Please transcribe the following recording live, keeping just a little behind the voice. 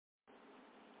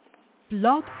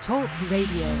Blog Talk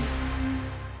Radio.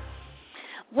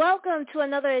 Welcome to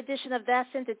another edition of That's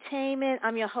Entertainment.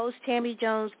 I'm your host, Tammy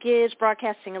Jones Gibbs,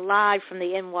 broadcasting live from the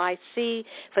NYC.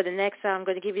 For the next hour, I'm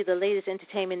going to give you the latest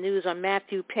entertainment news on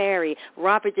Matthew Perry,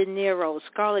 Robert De Niro,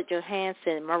 Scarlett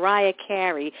Johansson, Mariah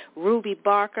Carey, Ruby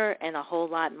Barker, and a whole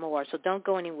lot more. So don't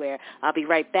go anywhere. I'll be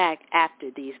right back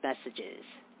after these messages.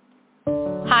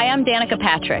 Hi, I'm Danica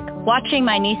Patrick. Watching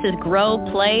my nieces grow,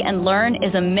 play, and learn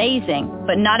is amazing,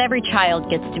 but not every child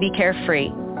gets to be carefree.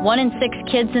 1 in 6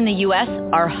 kids in the U.S.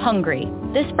 are hungry.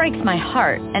 This breaks my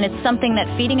heart, and it's something that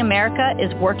Feeding America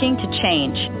is working to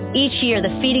change. Each year, the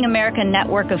Feeding America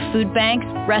network of food banks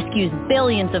rescues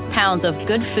billions of pounds of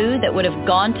good food that would have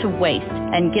gone to waste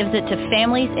and gives it to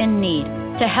families in need.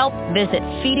 To help, visit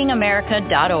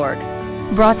feedingamerica.org.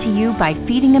 Brought to you by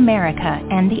Feeding America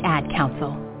and the Ad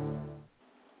Council.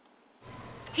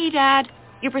 Hey, Dad,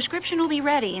 your prescription will be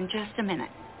ready in just a minute.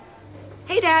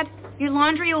 Hey, Dad, your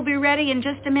laundry will be ready in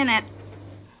just a minute.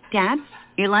 Dad,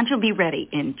 your lunch will be ready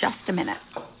in just a minute.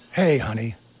 Hey,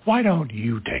 honey, why don't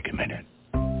you take a minute?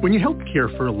 When you help care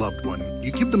for a loved one,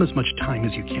 you give them as much time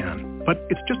as you can. But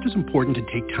it's just as important to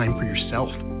take time for yourself.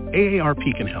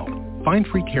 AARP can help. Find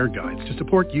free care guides to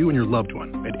support you and your loved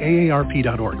one at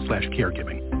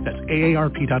aarp.org/caregiving. That's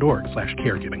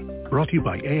aarp.org/caregiving. Brought to you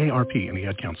by AARP and the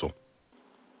Ad Council.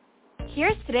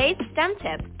 Here's today's STEM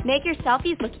tip. Make your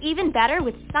selfies look even better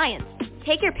with science.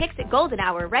 Take your pics at golden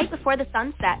hour right before the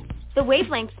sun sets. The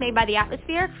wavelengths made by the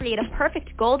atmosphere create a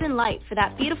perfect golden light for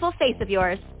that beautiful face of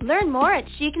yours. Learn more at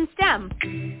She Can STEM.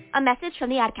 A message from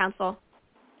the Ad Council.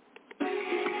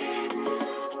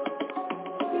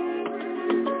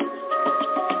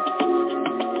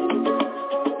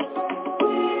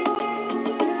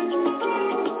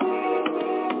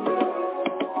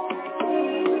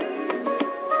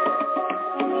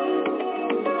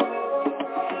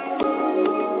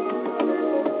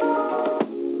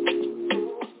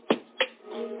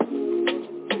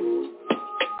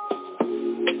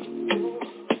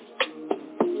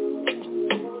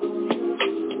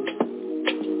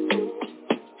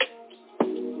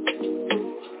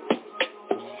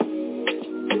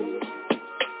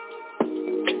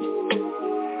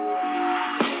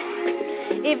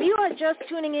 Just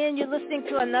tuning in, you're listening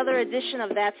to another edition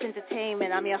of That's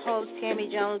Entertainment. I'm your host, Tammy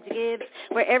Jones Gibbs,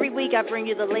 where every week I bring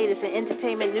you the latest in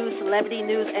entertainment news, celebrity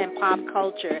news, and pop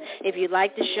culture. If you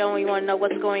like the show and you want to know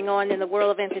what's going on in the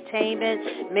world of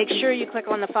entertainment, make sure you click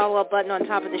on the follow-up button on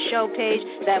top of the show page.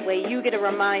 That way you get a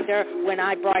reminder when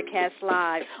I broadcast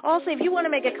live. Also, if you want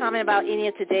to make a comment about any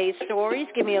of today's stories,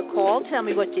 give me a call. Tell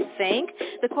me what you think.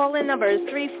 The call-in number is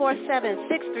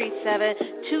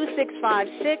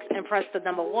 347-637-2656 and press the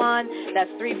number 1. That's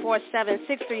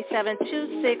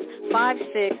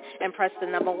 347-637-2656 and press the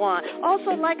number 1.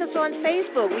 Also, like us on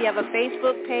Facebook. We have a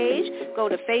Facebook page. Go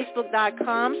to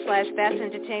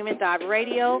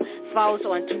facebook.com/that'sentertainment.radio. Follow us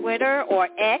on Twitter or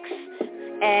X.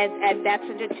 And at That's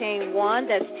Entertain 1,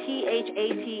 that's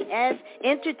THATS,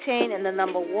 Entertain and the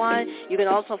number 1. You can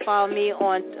also follow me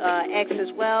on X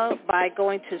as well by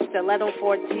going to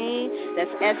Stiletto14, that's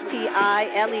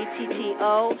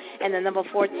STILETTO, and the number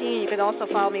 14. You can also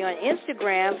follow me on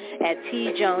Instagram at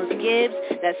T Jones Gibbs,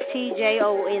 that's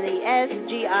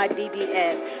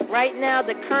TJONESGIBBS. Right now,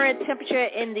 the current temperature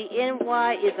in the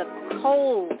NY is a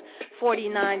cold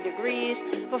 49 degrees.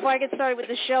 Before I get started with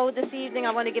the show this evening,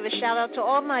 I want to give a shout out to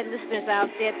all my listeners out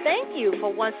there. Thank you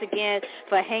for once again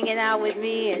for hanging out with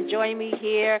me and joining me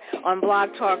here on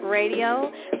Blog Talk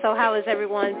Radio. So how has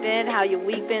everyone been? How your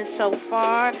week been so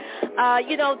far?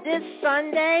 This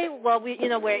Sunday, we're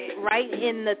right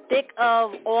in the thick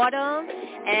of autumn,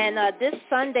 and this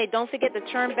Sunday, don't forget to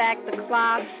turn back the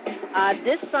clocks.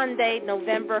 This Sunday,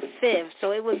 November 5th,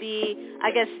 so it would be, I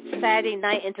guess, Saturday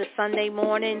night into Sunday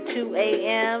morning, 2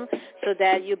 a.m., so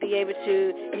that you'll be able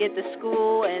to get to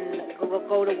school and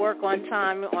go to work on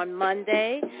time on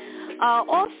Monday.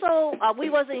 Also, we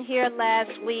wasn't here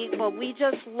last week, but we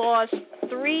just lost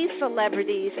 3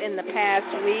 celebrities in the past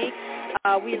week.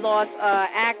 We lost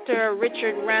actor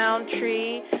Richard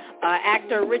Roundtree,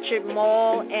 actor Richard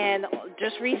Mall, and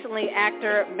just recently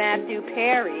actor Matthew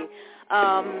Perry.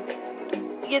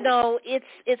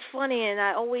 It's funny, and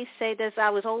I always say this. I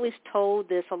was always told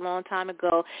this a long time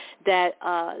ago that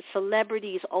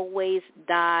celebrities always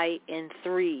die in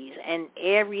threes, and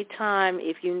every time,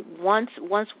 once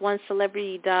one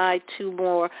celebrity died, 2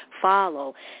 more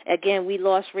follow. Again, we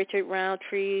lost Richard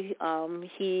Roundtree.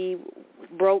 He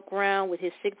broke ground with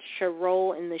his signature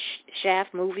role in the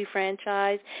Shaft movie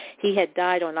franchise. He had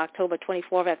died on October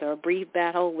 24th after a brief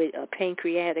battle with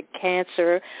pancreatic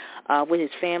cancer with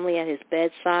his family at his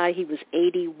bedside. He was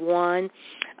 81.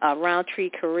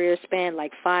 Roundtree career spanned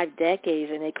like 5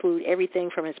 decades and include everything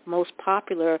from his most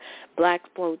popular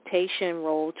blaxploitation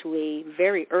role to a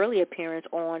very early appearance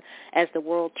on As the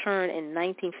World Turned in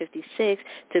 1956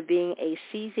 to being a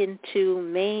season 2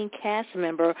 main cast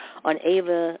member on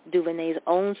Ava DuVernay's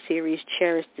own series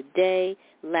Cherish the Day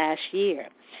last year.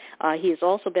 He is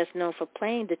also best known for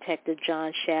playing Detective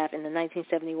John Shaft in the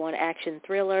 1971 action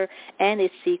thriller and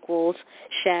its sequels,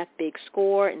 Shaft Big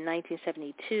Score in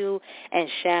 1972 and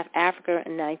Shaft Africa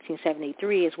in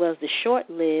 1973, as well as the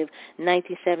short-lived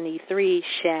 1973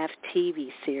 Shaft TV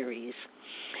series.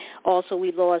 Also,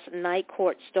 we lost Night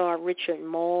Court star Richard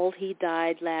Moll. He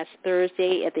died last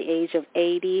Thursday at the age of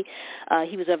 80.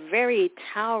 He was a very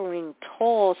towering,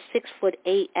 tall,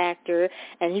 6'8" actor,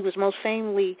 and he was most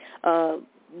famously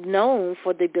known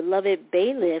for the beloved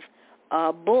bailiff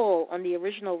Bull on the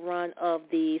original run of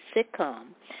the sitcom.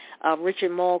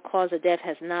 Richard Moll's cause of death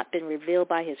has not been revealed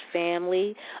by his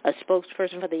family. A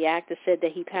spokesperson for the actor said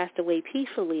that he passed away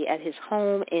peacefully at his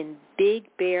home in Big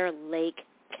Bear Lake,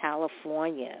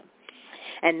 California.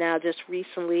 And now just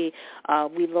recently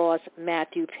we lost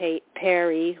Matthew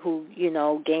Perry, who,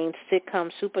 gained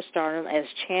sitcom superstardom as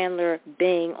Chandler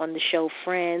Bing on the show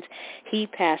Friends. He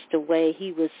passed away.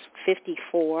 He was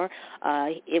 54.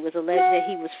 It was alleged that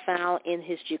he was found in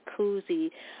his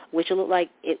jacuzzi, which looked like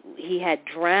he had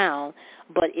drowned,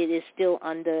 but it is still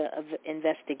under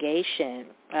investigation.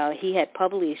 He had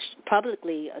publicly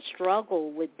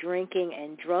struggled with drinking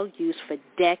and drug use for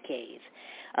decades,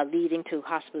 leading to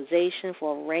hospitalization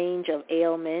for a range of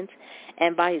ailments.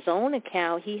 And by his own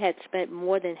account, he had spent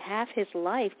more than half his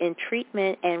life in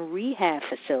treatment and rehab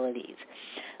facilities.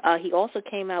 He also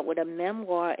came out with a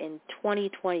memoir in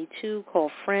 2022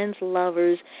 called Friends,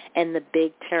 Lovers, and the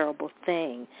Big Terrible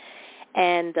Thing.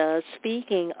 And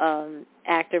speaking of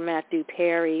actor Matthew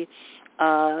Perry,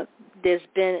 there's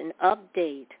been an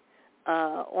update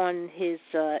on his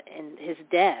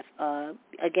death.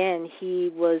 Again,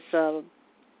 he was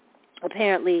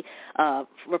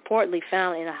reportedly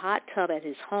found in a hot tub at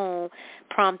his home,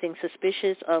 prompting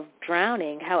suspicion of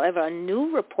drowning. However, a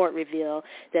new report revealed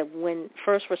that when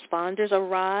first responders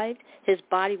arrived, his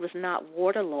body was not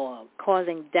waterlogged,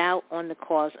 causing doubt on the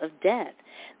cause of death.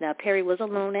 Now, Perry was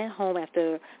alone at home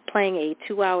after playing a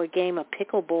 2-hour game of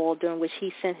pickleball, during which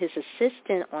he sent his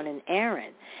assistant on an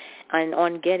errand. And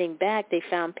on getting back, they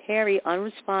found Perry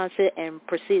unresponsive and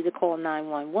proceeded to call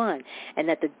 911. And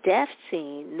at the death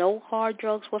scene, no hard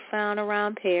drugs were found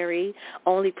around Perry,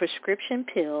 only prescription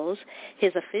pills.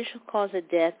 His official cause of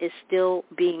death is still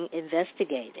being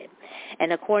investigated.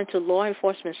 And according to law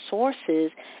enforcement sources,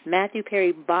 Matthew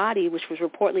Perry's body, which was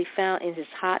reportedly found in his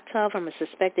hot tub from a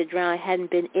suspected drowning,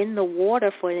 hadn't been in the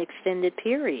water for an extended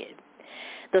period.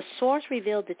 The source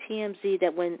revealed to TMZ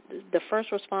that when the first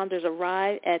responders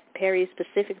arrived at Perry's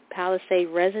Pacific Palisades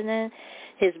residence,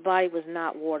 his body was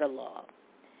not waterlogged.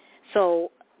 So,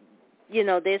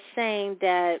 they're saying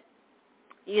that,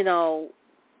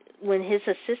 when his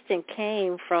assistant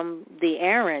came from the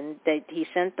errand that he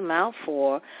sent them out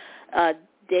for,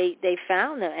 they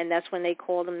found him, and that's when they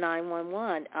called him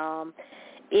 911.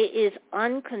 It is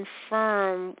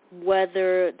unconfirmed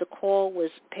whether the call was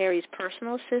Perry's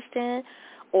personal assistant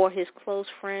or his close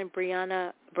friend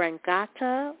Brianna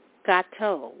Brancato,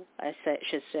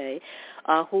 should say,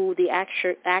 who the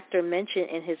actor mentioned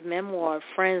in his memoir,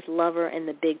 Friends, Lover, and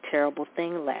the Big Terrible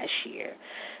Thing last year.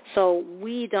 So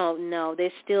we don't know. They're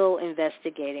still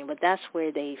investigating, but that's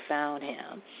where they found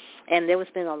him. And there has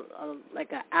been an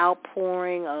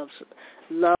outpouring of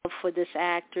love for this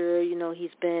actor.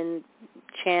 He's been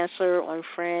Chancellor on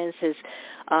Friends.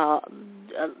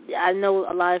 I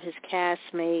know a lot of his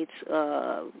castmates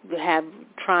are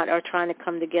trying to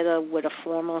come together with a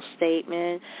formal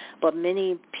statement, but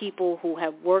many people who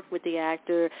have worked with the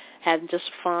actor have just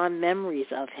fond memories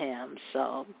of him.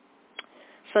 So,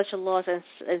 such a loss,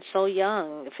 and so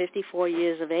young, 54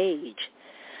 years of age.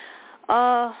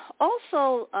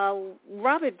 Also,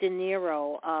 Robert De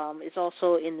Niro is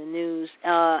also in the news.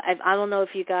 I don't know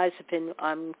if you guys have been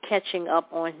catching up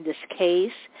on this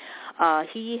case.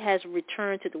 He has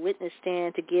returned to the witness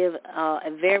stand to give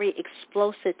a very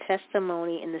explosive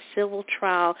testimony in the civil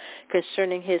trial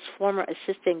concerning his former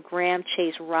assistant Graham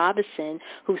Chase Robinson,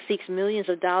 who seeks millions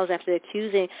of dollars after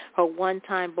accusing her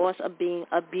one-time boss of being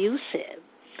abusive.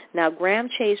 Now, Graham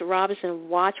Chase Robinson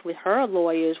watched with her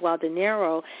lawyers while De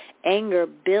Niro's anger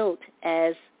built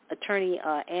as attorney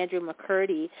Andrew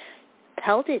McCurdy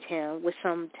pelted him with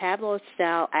some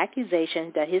tabloid-style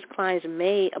accusations that his clients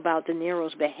made about De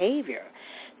Niro's behavior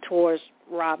towards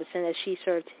Robinson as she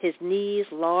served his needs,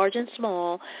 large and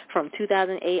small, from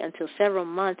 2008 until several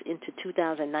months into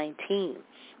 2019.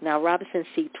 Now, Robinson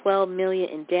seeked $12 million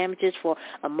in damages for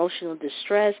emotional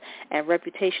distress and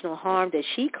reputational harm that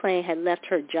she claimed had left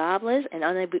her jobless and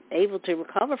unable to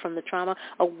recover from the trauma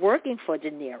of working for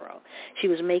De Niro. She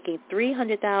was making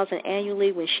 $300,000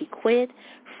 annually when she quit,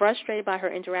 frustrated by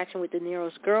her interaction with De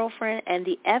Niro's girlfriend and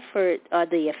the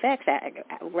effects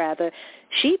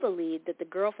she believed that the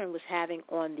girlfriend was having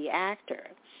on the actor.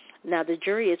 Now, the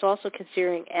jury is also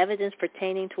considering evidence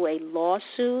pertaining to a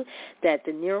lawsuit that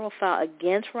De Niro filed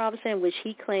against Robinson, which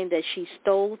he claimed that she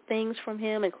stole things from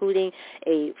him, including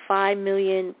a 5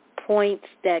 million points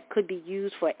that could be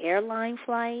used for airline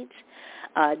flights.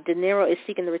 De Niro is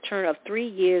seeking the return of 3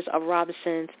 years of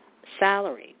Robinson's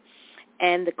salary.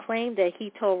 And the claim that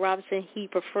he told Robinson he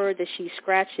preferred that she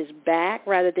scratch his back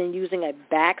rather than using a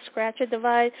back scratcher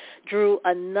device drew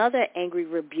another angry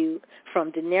rebuke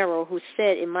from De Niro, who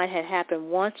said it might have happened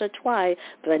once or twice,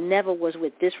 but never was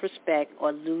with disrespect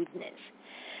or lewdness.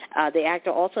 The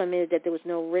actor also admitted that there was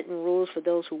no written rules for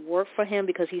those who work for him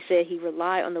because he said he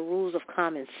relied on the rules of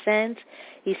common sense.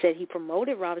 He said he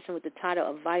promoted Robinson with the title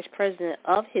of vice president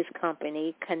of his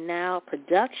company, Canal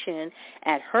Production,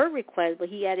 at her request, but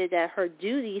he added that her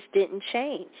duties didn't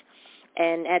change.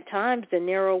 And at times, De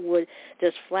Niro would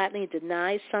just flatly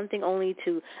deny something only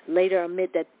to later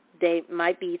admit that there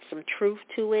might be some truth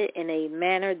to it in a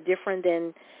manner different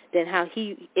than how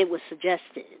it was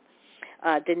suggested.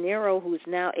 De Niro, who is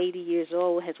now 80 years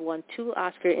old, has won 2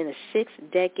 Oscars in a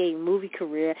 6-decade movie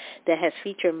career that has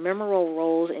featured memorable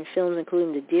roles in films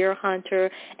including The Deer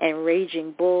Hunter and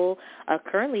Raging Bull.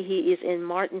 Currently, he is in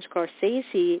Martin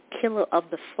Scorsese's Killer of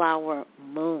the Flower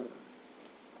Moon.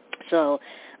 So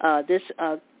this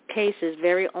case is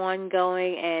very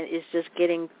ongoing and is just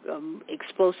getting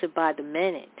explosive by the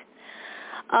minute.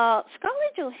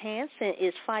 Scarlett Johansson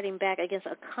is fighting back against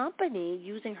a company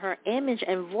using her image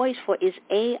and voice for its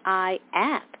AI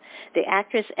app. The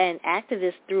actress and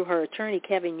activist, through her attorney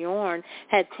Kevin Yorn,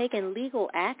 had taken legal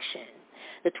action.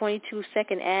 The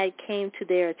 22-second ad came to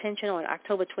their attention on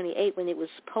October 28 when it was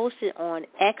posted on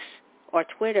X or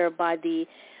Twitter by the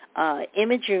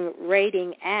imaging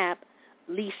rating app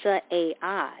Lisa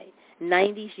AI.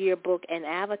 90s Yearbook and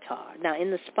Avatar. Now,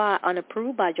 in the spot,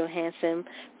 unapproved by Johansson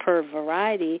per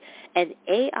Variety, an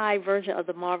AI version of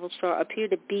the Marvel star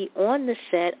appeared to be on the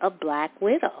set of Black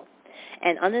Widow.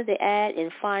 And under the ad,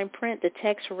 in fine print, the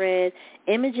text read,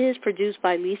 "Images produced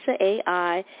by Lisa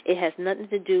AI. It has nothing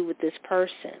to do with this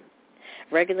person."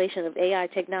 Regulation of AI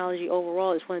technology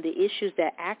overall is one of the issues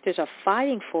that actors are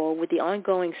fighting for with the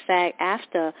ongoing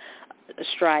SAG-AFTRA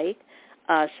strike.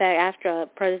 SAG-AFTRA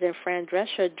President Fran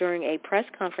Drescher, during a press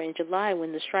conference in July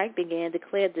when the strike began,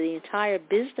 declared that the entire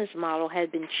business model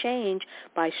had been changed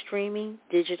by streaming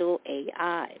digital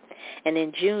AI. And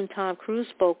in June, Tom Cruise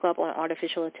spoke up on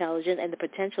artificial intelligence and the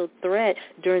potential threat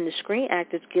during the Screen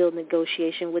Actors Guild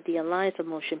negotiation with the Alliance of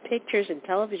Motion Pictures and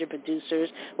Television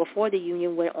Producers before the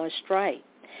union went on strike.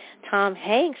 Tom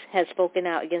Hanks has spoken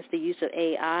out against the use of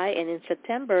AI, and in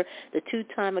September, the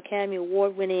 2-time Academy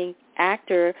Award-winning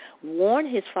actor warned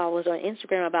his followers on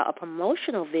Instagram about a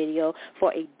promotional video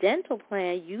for a dental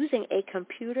plan using a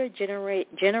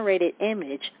computer-generated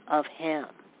image of him.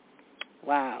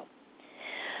 Wow.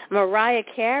 Mariah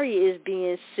Carey is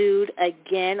being sued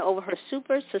again over her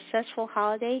super successful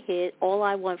holiday hit, All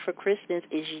I Want for Christmas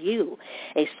Is You.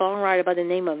 A songwriter by the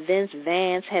name of Vince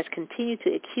Vance has continued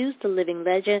to accuse the living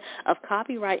legend of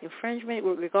copyright infringement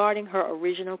regarding her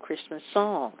original Christmas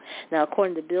song. Now,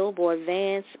 according to Billboard,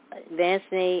 Vance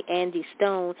and Andy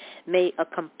Stone made a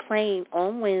complaint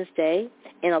on Wednesday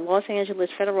in a Los Angeles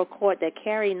federal court that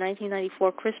Carey's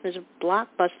 1994 Christmas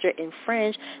blockbuster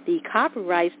infringed the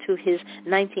copyrights to his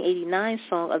 1989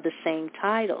 song of the same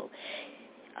title.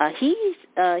 He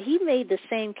made the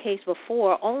same case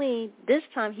before, only this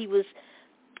time he was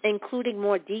including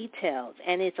more details,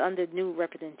 and it's under new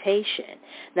representation.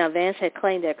 Now, Vance had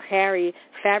claimed that Carey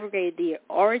fabricated the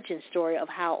origin story of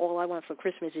how All I Want for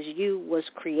Christmas Is You was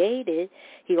created.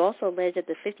 He also alleged that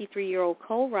the 53-year-old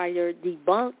co-writer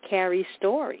debunked Carey's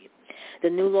story. The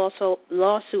new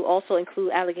lawsuit also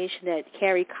includes allegations that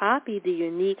Carey copied the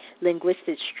unique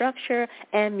linguistic structure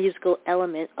and musical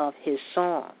element of his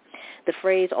song. The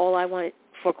phrase, All I Want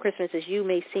for Christmas Is You,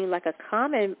 may seem like a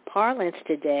common parlance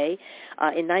today.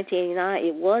 In 1989,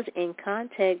 it was in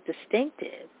context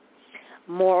distinctive.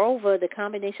 Moreover, the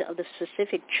combination of the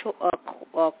specific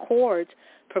chords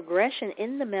progression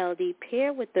in the melody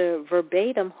paired with the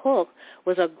verbatim hook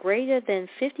was a greater than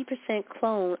 50%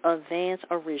 clone of Van's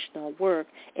original work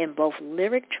in both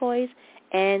lyric choice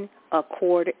and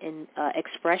chord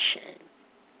expression.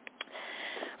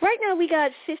 Right now, we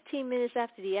got 15 minutes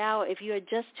after the hour. If you are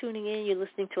just tuning in, you're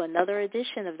listening to another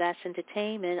edition of That's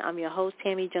Entertainment. I'm your host,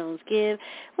 Tammy Jones-Gibb,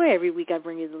 where every week I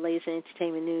bring you the latest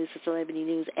entertainment news, celebrity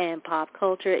news, and pop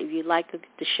culture. If you like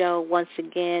the show, once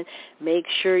again, make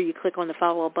sure you click on the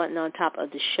follow-up button on top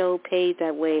of the show page.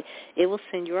 That way, it will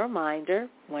send you a reminder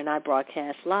when I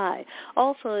broadcast live.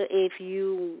 Also, if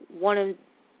you want to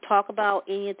talk about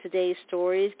any of today's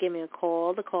stories, give me a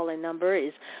call. The call-in number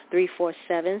is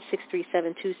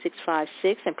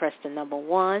 347-637-2656 and press the number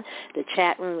 1. The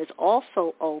chat room is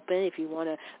also open if you want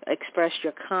to express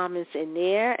your comments in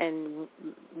there, and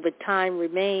with time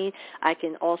remain, I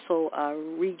can also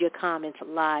read your comments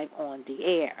live on the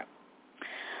air.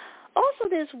 Also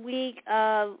this week,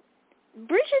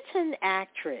 Bridgerton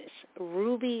actress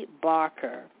Ruby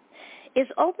Barker is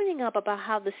opening up about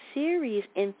how the series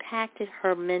impacted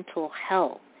her mental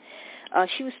health.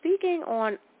 She was speaking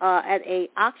on at a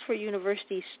Oxford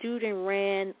University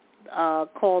student-ran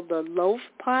called the Loaf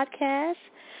podcast,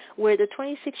 where the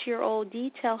 26-year-old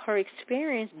detailed her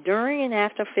experience during and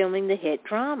after filming the hit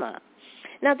drama.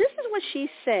 Now, this is what she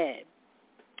said.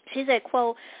 She said,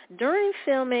 quote, during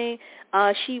filming,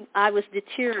 I was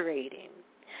deteriorating.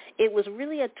 It was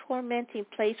really a tormenting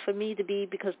place for me to be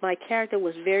because my character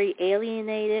was very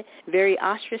alienated, very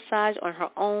ostracized on her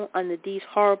own under these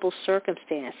horrible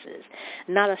circumstances.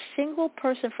 Not a single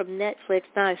person from Netflix,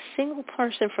 not a single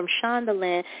person from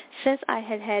Shondaland, since I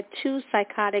had had 2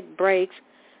 psychotic breaks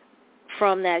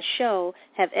from that show,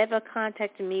 have ever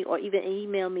contacted me or even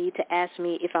emailed me to ask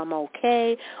me if I'm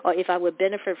okay or if I would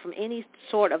benefit from any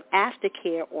sort of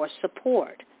aftercare or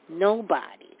support.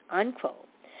 Nobody, unquote.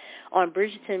 On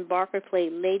Bridgerton, Barker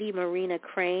played Lady Marina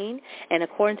Crane, and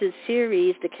according to the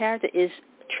series, the character is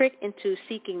tricked into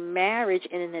seeking marriage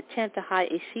in an attempt to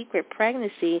hide a secret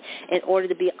pregnancy in order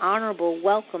to be honorable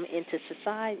welcome into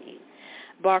society.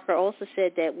 Barker also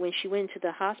said that when she went to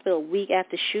the hospital a week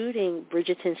after shooting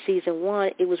Bridgerton Season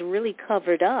 1, it was really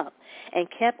covered up and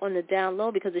kept on the down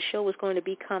low because the show was going to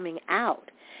be coming out.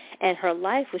 And her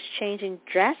life was changing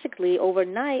drastically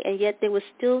overnight, and yet there was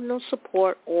still no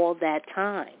support all that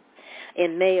time.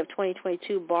 In May of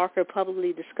 2022, Barker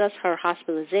publicly discussed her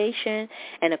hospitalization,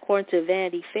 and according to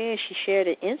Vanity Fair, she shared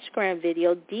an Instagram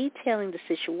video detailing the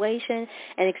situation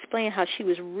and explained how she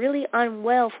was really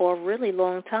unwell for a really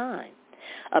long time.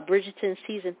 Bridgerton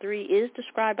Season 3 is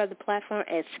described by the platform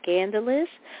as scandalous.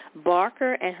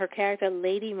 Barker and her character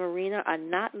Lady Marina are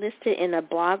not listed in a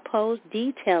blog post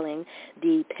detailing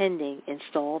the pending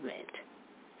installment.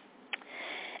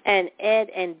 And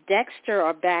Ed and Dexter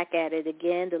are back at it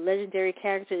again. The legendary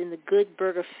character in the Good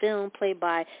Burger film, played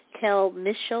by Kel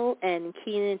Mitchell and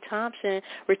Kenan Thompson,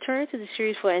 returned to the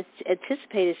series for an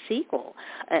anticipated sequel.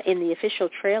 In the official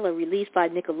trailer released by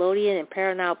Nickelodeon and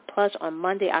Paramount Plus on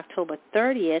Monday, October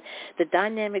 30th, the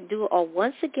dynamic duo are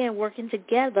once again working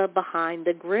together behind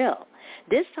the grill.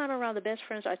 This time around, the best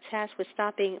friends are tasked with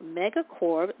stopping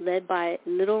Megacorp, led by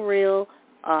Little Real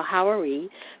Howery,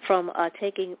 from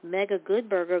taking Mega Good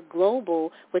Burger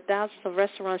global with thousands of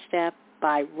restaurant staff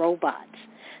by robots.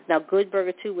 Now, Good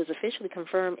Burger 2 was officially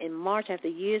confirmed in March after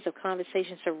years of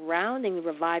conversation surrounding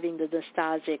reviving the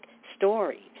nostalgic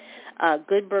story.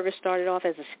 Good Burger started off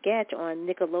as a sketch on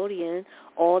Nickelodeon,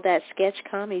 All That Sketch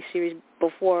comedy series,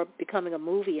 before becoming a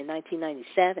movie in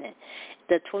 1997.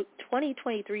 The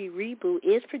 2023 reboot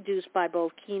is produced by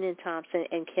both Kenan Thompson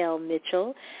and Kel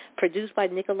Mitchell. Produced by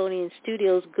Nickelodeon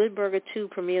Studios, Good Burger 2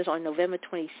 premieres on November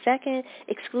 22nd,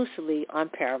 exclusively on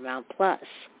Paramount Plus.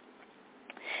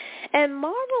 And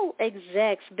Marvel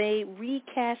execs may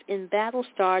recast in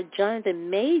Battlestar Jonathan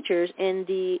Majors in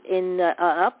the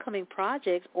upcoming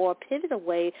projects or pivot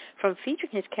away from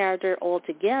featuring his character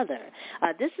altogether.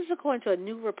 This is according to a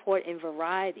new report in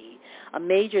Variety.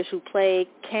 Majors, who played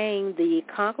Kang the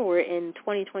Conqueror in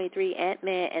 2023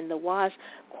 Ant-Man and the Wasp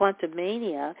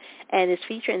Quantumania, and is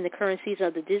featured in the current season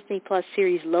of the Disney Plus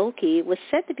series Loki, was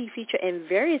set to be featured in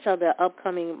various other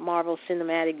upcoming Marvel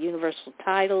Cinematic Universe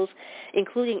titles,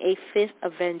 including a 5th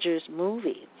Avengers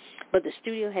movie. But the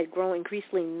studio had grown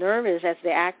increasingly nervous as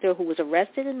the actor, who was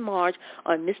arrested in March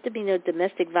on misdemeanor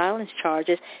domestic violence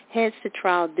charges, heads to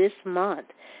trial this month.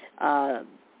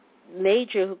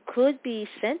 Major, who could be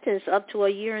sentenced up to a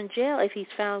year in jail if he's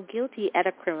found guilty at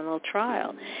a criminal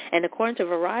trial. And according to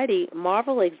Variety,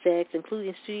 Marvel execs,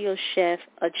 including studio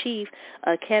chief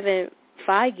Kevin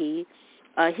Feige,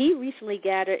 He recently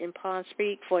gathered in Palm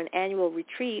Springs for an annual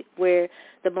retreat where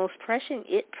the most pressing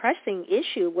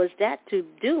issue was that to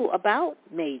do about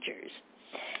majors.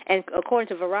 And according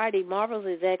to Variety, Marvel's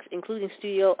execs, including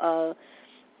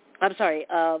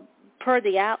per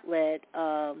the outlet,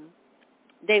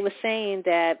 they were saying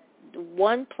that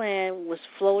one plan was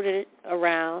floated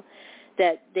around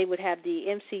that they would have the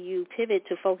MCU pivot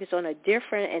to focus on a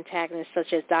different antagonist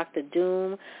such as Dr.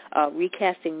 Doom.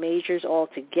 Recasting majors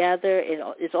altogether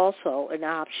is also an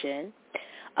option.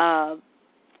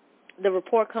 The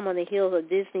report come on the heels of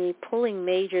Disney pulling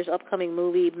Major's upcoming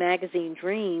movie, Magazine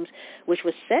Dreams, which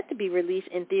was set to be released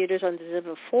in theaters on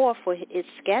December 4th for its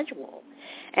schedule.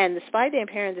 And despite the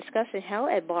apparent discussion held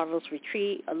at Marvel's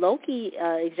retreat, Loki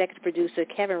executive producer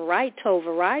Kevin Wright told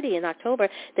Variety in October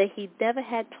that he never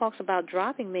had talks about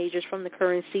dropping Majors from the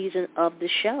current season of the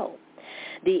show.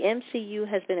 The MCU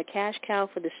has been a cash cow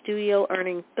for the studio,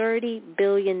 earning $30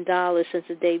 billion since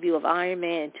the debut of Iron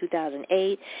Man in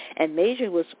 2008, and Major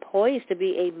was poised to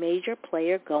be a major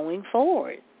player going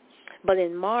forward. But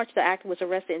in March, the actor was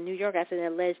arrested in New York after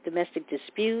an alleged domestic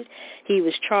dispute. He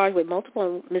was charged with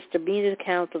multiple misdemeanor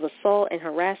counts of assault and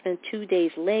harassment 2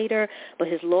 days later, but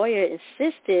his lawyer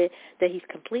insisted that he's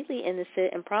completely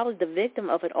innocent and probably the victim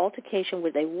of an altercation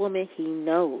with a woman he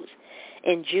knows.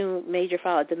 In June, Major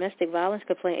filed a domestic violence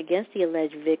complaint against the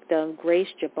alleged victim, Grace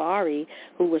Jabari,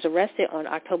 who was arrested on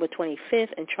October 25th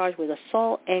and charged with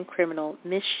assault and criminal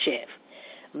mischief.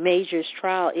 Major's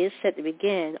trial is set to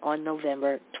begin on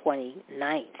November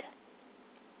 29th.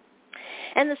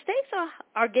 And the stakes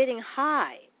are getting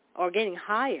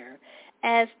higher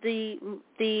as the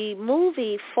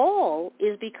movie Fall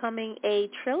is becoming a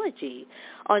trilogy.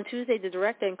 On Tuesday, the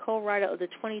director and co-writer of the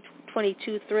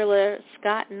 2022 thriller,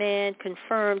 Scott Mann,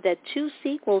 confirmed that 2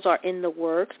 sequels are in the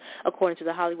works, according to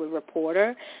The Hollywood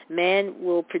Reporter. Mann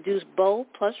will produce both,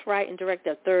 plus write and direct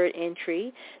a third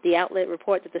entry. The outlet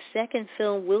reported that the second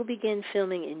film will begin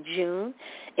filming in June.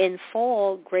 In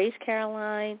Fall, Grace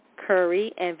Caroline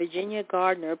Curry and Virginia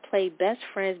Gardner played best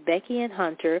friends Becky and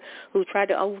Hunter, who tried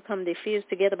to overcome their fears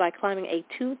together by climbing a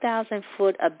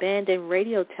 2,000-foot abandoned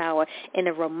radio tower in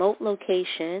a remote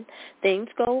location. Things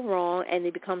go wrong, and they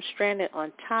become stranded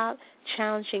on top,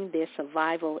 challenging their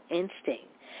survival instinct.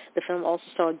 The film also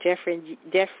saw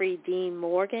Jeffrey Dean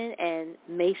Morgan and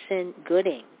Mason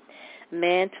Gooding.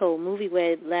 Mann told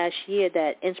MovieWeb last year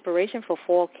that inspiration for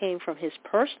Fall came from his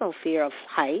personal fear of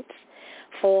heights.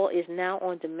 Fall is now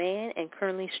on demand and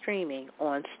currently streaming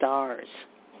on Starz.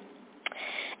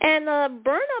 And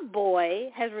Burna Boy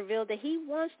has revealed that he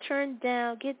once turned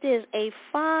down, get this, a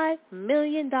 $5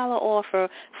 million offer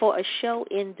for a show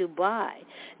in Dubai.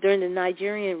 During the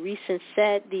Nigerian recent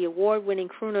set, the award-winning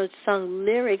crooner sung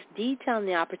lyrics detailing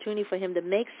the opportunity for him to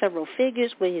make several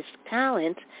figures with his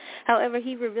talent. However,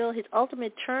 he revealed his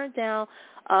ultimate turn down.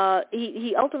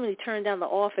 He ultimately turned down the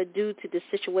offer due to the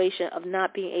situation of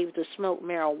not being able to smoke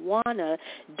marijuana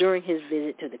during his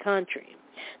visit to the country.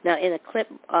 Now, in a clip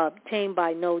obtained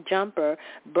by No Jumper,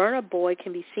 Burna Boy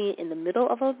can be seen in the middle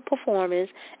of a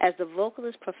performance as the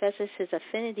vocalist professes his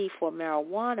affinity for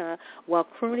marijuana while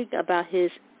crooning about his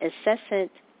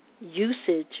incessant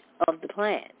usage of the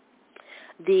plant.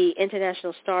 The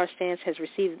international star stance has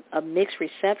received a mixed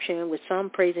reception, with some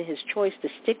praising his choice to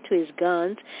stick to his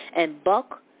guns and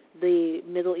buck the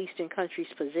Middle Eastern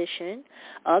country's position.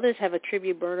 Others have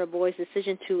attributed Burna Boy's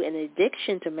decision to an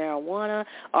addiction to marijuana,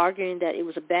 arguing that it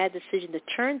was a bad decision to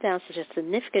turn down such a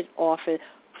significant offer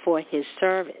for his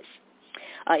service.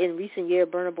 In recent years,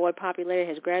 Burna Boy's popularity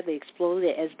has gradually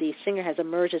exploded as the singer has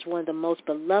emerged as one of the most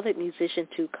beloved musicians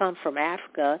to come from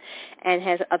Africa and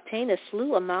has obtained a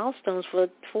slew of milestones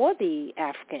for the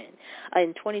African.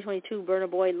 In 2022, Burna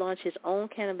Boy launched his own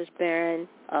cannabis brand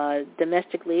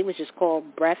domestically, which is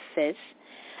called Breakfast.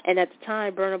 And at the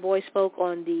time, Burna Boy spoke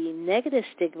on the negative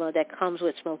stigma that comes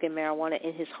with smoking marijuana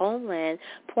in his homeland,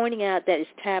 pointing out that it's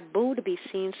taboo to be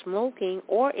seen smoking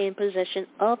or in possession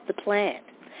of the plant.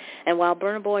 And while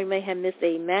Burna Boy may have missed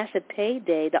a massive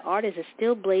payday, the artist is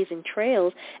still blazing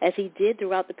trails as he did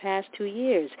throughout the past 2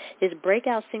 years. His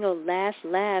breakout single Last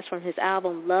Last from his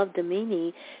album Love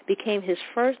Domini became his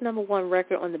first #1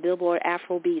 record on the Billboard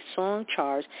Afrobeat song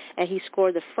charts, and he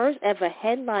scored the first ever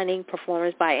headlining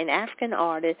performance by an African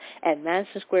artist at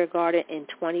Madison Square Garden in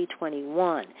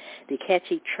 2021. The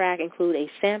catchy track includes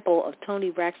a sample of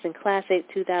Toni Braxton's classic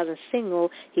 2000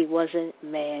 single, He Wasn't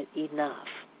Mad Enough.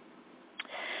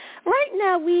 Right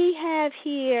now we have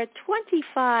here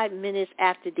 25 minutes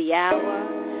after the hour.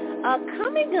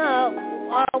 Coming up,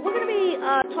 we're going to be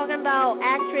talking about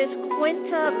actress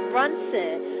Quinta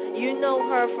Brunson. You know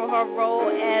her for her role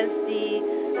as the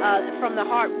from the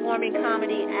heartwarming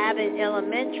comedy Abbott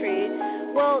Elementary.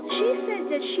 Well, she said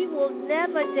that she will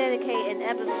never dedicate an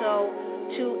episode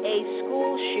to a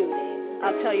school shooting.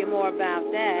 I'll tell you more about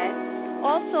that.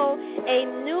 Also, a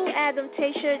new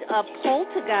adaptation of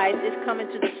Poltergeist is coming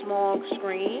to the small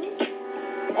screen.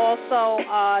 Also,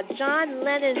 John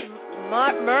Lennon's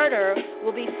murder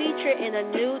will be featured in a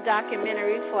new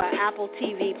documentary for Apple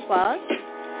TV+.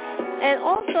 And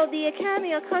also, the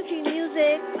Academy of Country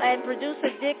Music and producer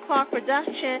Dick Clark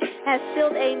Production has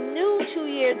sealed a new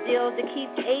 2-year deal to keep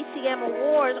ACM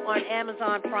Awards on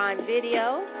Amazon Prime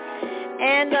Video.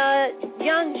 And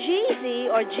Young Jeezy,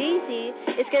 or Jeezy,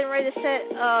 is getting ready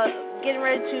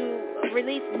to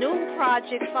release new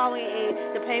projects following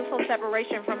the painful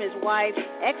separation from his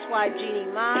ex-wife Jeannie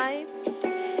Mai.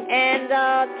 And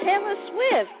Taylor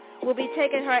Swift will be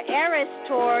taking her Eras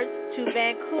tour to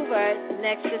Vancouver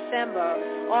next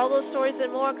December. All those stories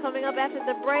and more coming up after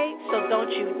the break, so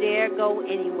don't you dare go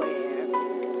anywhere.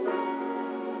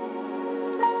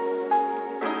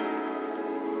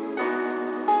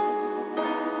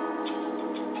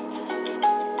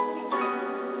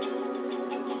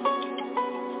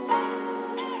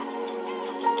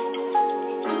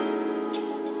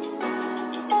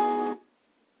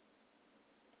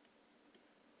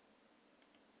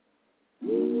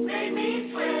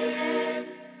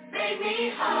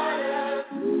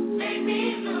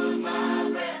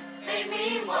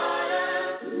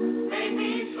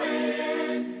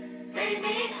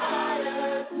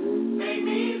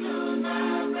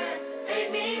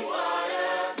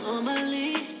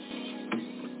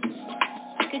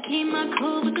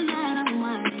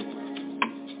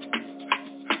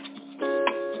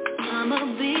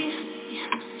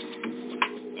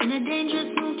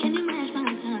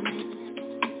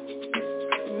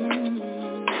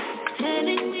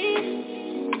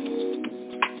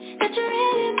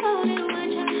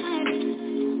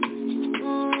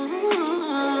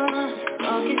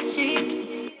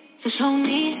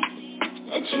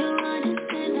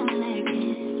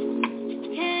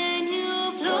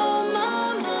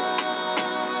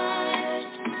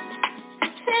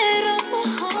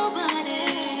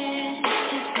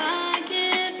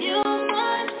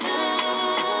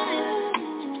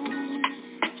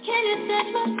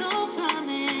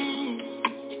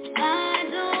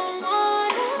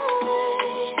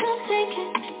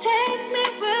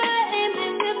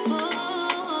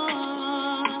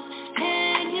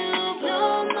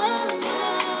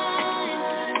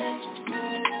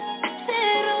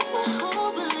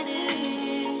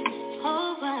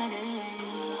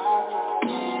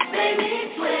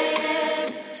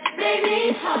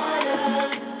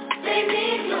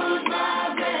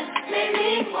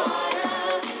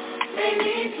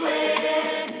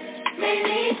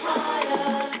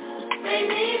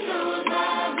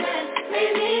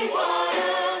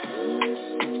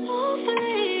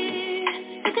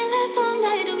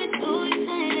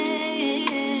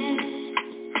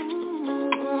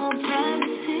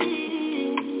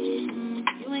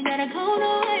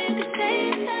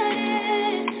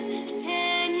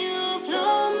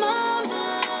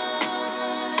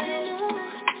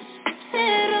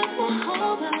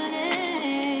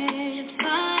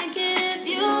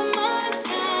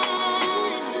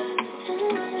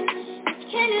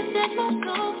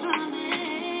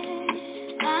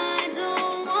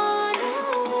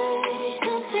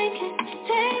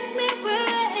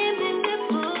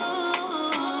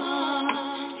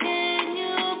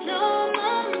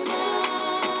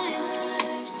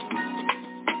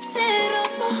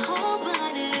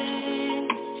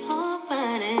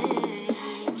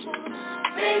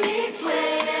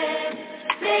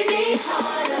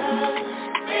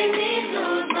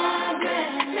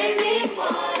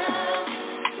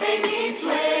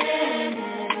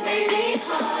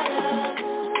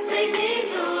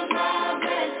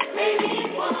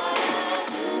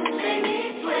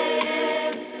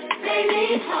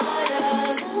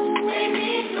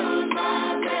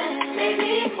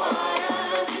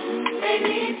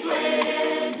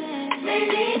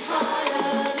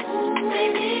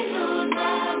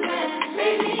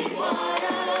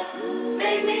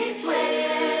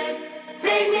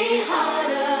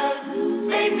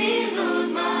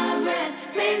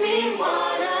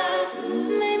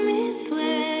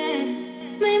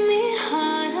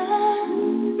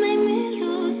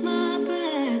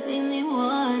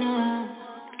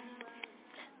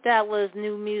 That was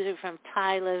new music from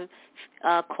Tyler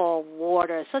called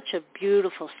Water. Such a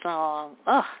beautiful song.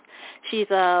 She's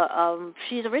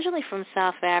originally from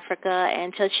South Africa,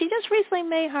 and so she just recently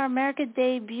made her American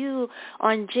debut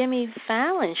on Jimmy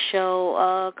Fallon's show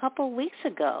a couple of weeks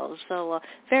ago. So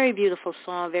very beautiful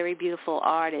song, very beautiful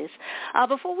artist.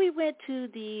 Before we went to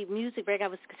the music break, I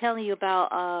was telling you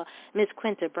about Miss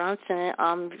Quinta Brunson.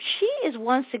 She is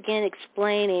once again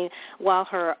explaining why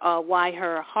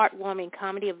her heartwarming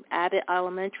comedy of Abbott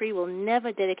Elementary will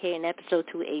never dedicate an episode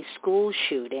to a school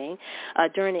shooting.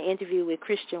 During an interview with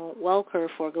Christian Welker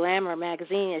for Glamour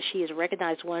magazine, as she is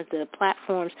recognized one of the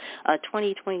platform's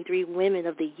 2023 Women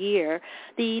of the Year,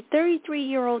 the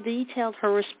 33-year-old detailed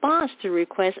her response to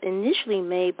requests initially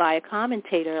made by a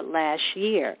commentator last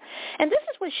year. And this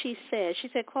is what she said. She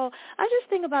said, quote, "I just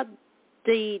think about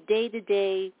the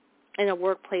day-to-day in a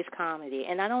workplace comedy,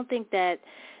 and I don't think that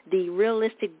the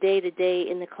realistic day-to-day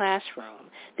in the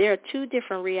classroom. There are two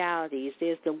different realities.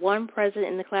 There's the one present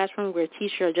in the classroom where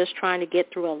teachers are just trying to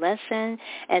get through a lesson,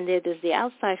 and there's the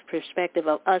outside perspective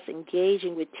of us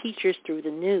engaging with teachers through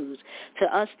the news.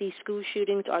 To us, these school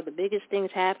shootings are the biggest things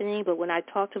happening, but when I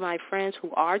talk to my friends who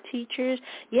are teachers,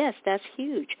 yes, that's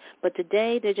huge. But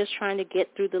today, they're just trying to get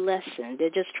through the lesson.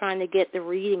 They're just trying to get the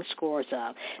reading scores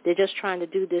up. They're just trying to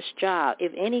do this job.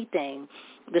 If anything,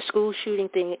 the school shooting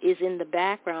thing is in the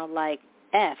background like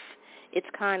F. It's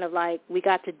kind of like we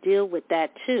got to deal with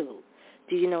that too.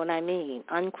 Do you know what I mean?"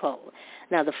 Unquote.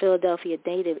 Now, the Philadelphia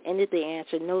native ended the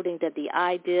answer, noting that the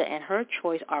idea and her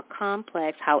choice are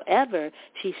complex. However,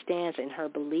 she stands in her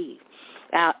belief.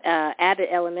 Abbott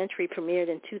Elementary premiered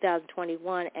in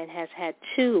 2021 and has had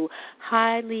two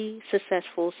highly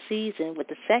successful seasons, with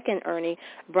the second earning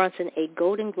Brunson a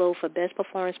Golden Globe for Best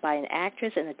Performance by an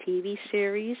Actress in a TV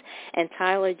Series, and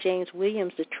Tyler James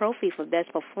Williams the trophy for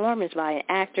Best Performance by an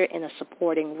Actor in a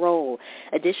Supporting Role.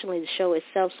 Additionally, the show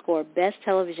itself scored Best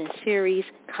Television Series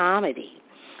Comedy.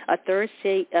 A third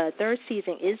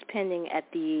season is pending at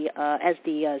as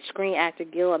the Screen Actor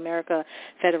Guild America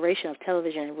Federation of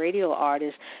Television and Radio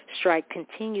Artists strike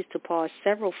continues to pause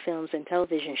several films and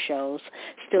television shows.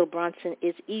 Still, Brunson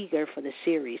is eager for the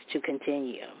series to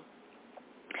continue.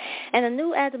 And a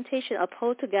new adaptation of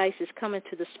Poltergeist is coming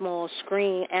to the small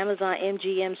screen. Amazon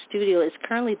MGM Studio is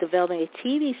currently developing a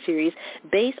TV series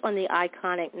based on the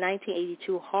iconic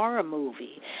 1982 horror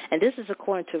movie. And this is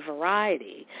according to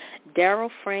Variety. Daryl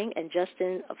Frank and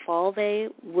Justin Falvey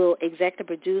will executive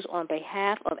produce on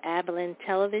behalf of Abilene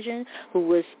Television, who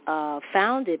was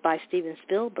founded by Steven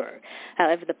Spielberg.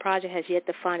 However, the project has yet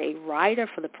to find a writer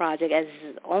for the project, as it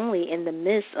is only in the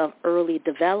midst of early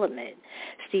development.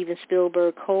 Steven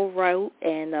Spielberg co-wrote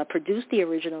and produced the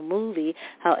original movie.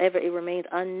 However, it remains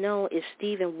unknown if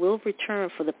Steven will return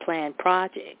for the planned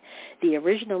project. The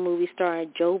original movie, starring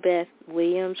JoBeth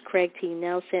Williams, Craig T.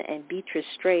 Nelson, and Beatrice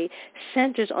Straight,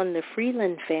 centers on the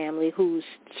Freeland family, whose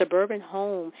suburban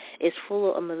home is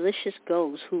full of malicious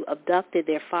ghosts who abducted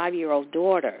their 5-year-old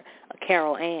daughter,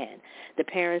 Carol Ann. The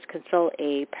parents consult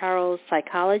a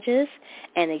parapsychologist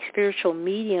and a spiritual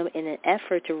medium in an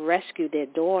effort to rescue their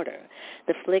daughter.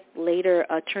 The flick later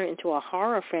turned into a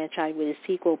horror franchise with a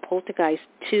sequel, Poltergeist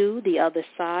 2, The Other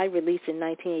Side, released in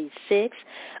 1986.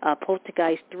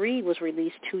 Poltergeist 3 was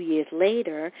released 2 years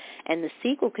later, and the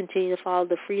sequel continued to follow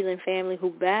the Freeland family, who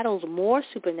battles more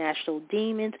supernatural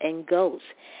demons and ghosts.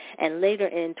 And later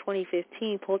in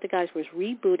 2015, Poltergeist was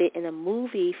rebooted in a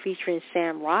movie featuring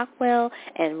Sam Rockwell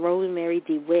and Rosemary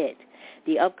DeWitt.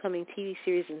 The upcoming TV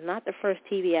series is not the first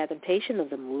TV adaptation of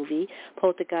the movie.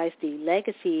 Poltergeist: The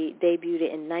Legacy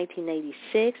debuted in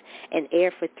 1986 and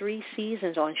aired for 3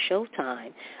 seasons on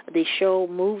Showtime. The show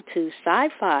moved to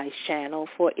Sci-Fi's channel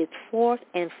for its 4th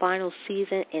and final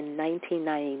season in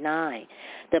 1999.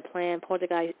 The planned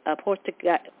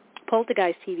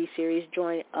Poltergeist TV series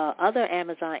joined other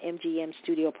Amazon MGM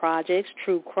Studio projects,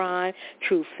 True Crime,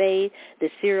 True Faith, The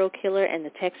Serial Killer, and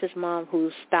The Texas Mom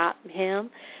Who Stopped Him,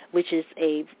 which is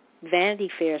a Vanity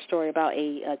Fair story about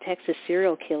a Texas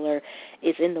serial killer,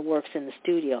 is in the works in the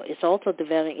studio. It's also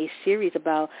developing a series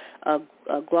about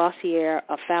Glossier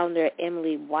founder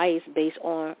Emily Weiss, based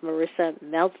on Marissa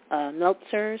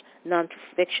Meltzer's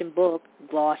nonfiction book,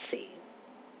 Glossy.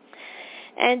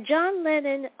 And John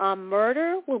Lennon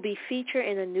Murder will be featured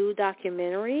in a new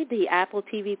documentary. The Apple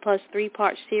TV Plus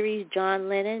 3-part series, John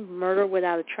Lennon Murder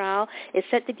Without a Trial, is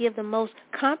set to give the most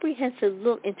comprehensive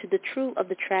look into the truth of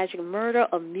the tragic murder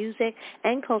of music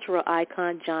and cultural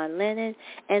icon John Lennon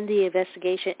and the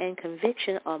investigation and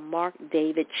conviction of Mark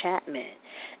David Chapman.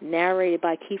 Narrated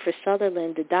by Kiefer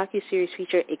Sutherland, the docuseries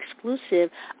features exclusive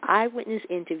eyewitness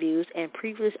interviews and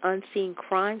previous unseen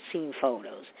crime scene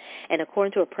photos. And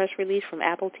according to a press release from from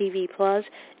Apple TV Plus,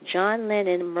 John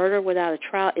Lennon, Murder Without a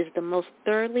Trial is the most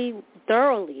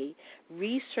thoroughly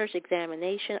researched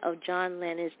examination of John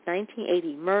Lennon's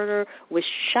 1980 murder, which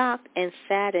shocked and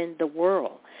saddened the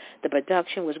world. The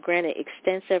production was granted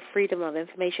extensive Freedom of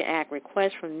Information Act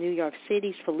requests from New York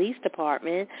City's Police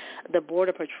Department, the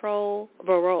Border Patrol,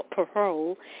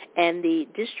 and the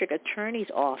District Attorney's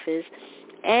Office.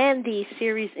 And the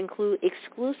series include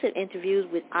exclusive interviews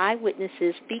with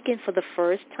eyewitnesses speaking for the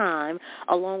first time,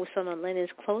 along with some of Lennon's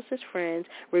closest friends,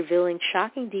 revealing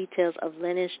shocking details of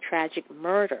Lennon's tragic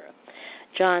murder.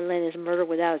 John Lennon's Murder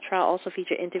Without a Trial also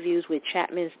featured interviews with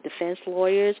Chapman's defense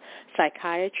lawyers,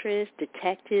 psychiatrists,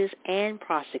 detectives, and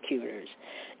prosecutors.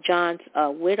 John's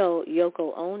widow,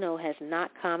 Yoko Ono, has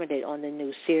not commented on the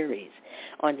new series.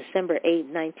 On December 8,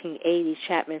 1980,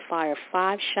 Chapman fired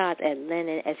 5 shots at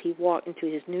Lennon as he walked into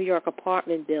his New York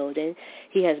apartment building.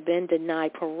 He has been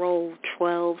denied parole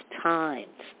 12 times.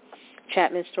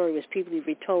 Chapman's story was previously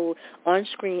retold on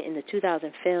screen in the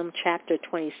 2000 film Chapter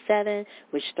 27,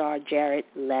 which starred Jared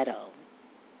Leto.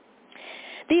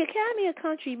 The Academy of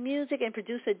Country Music and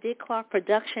producer Dick Clark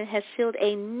Production has sealed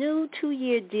a new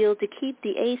 2-year deal to keep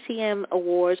the ACM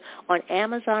Awards on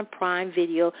Amazon Prime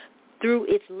Video through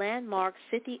its landmark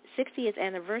 60th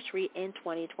anniversary in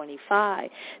 2025.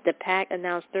 The pact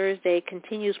announced Thursday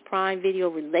continues Prime Video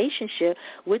relationship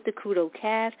with the Kudo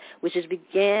cast, which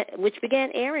began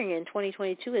airing in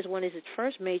 2022 as one of its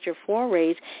first major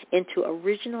forays into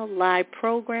original live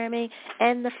programming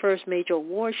and the first major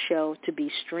award show to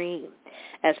be streamed.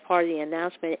 As part of the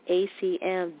announcement,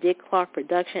 ACM, Dick Clark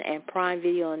Production, and Prime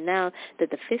Video announced that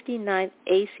the 59th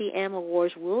ACM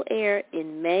Awards will air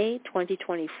in May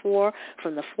 2024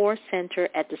 from the Ford Center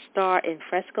at the Star in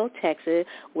Fresco, Texas,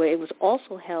 where it was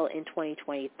also held in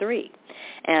 2023.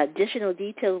 And additional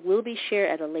details will be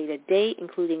shared at a later date,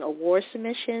 including award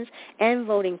submissions and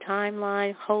voting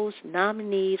timeline, hosts,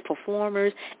 nominees,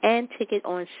 performers, and ticket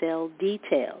on sale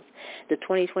details. The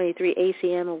 2023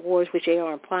 ACM Awards, which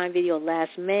aired on Prime Video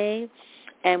last May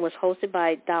and was hosted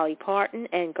by Dolly Parton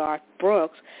and Garth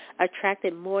Brooks,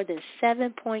 attracted more than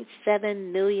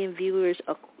 7.7 million viewers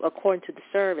according to the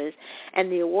service.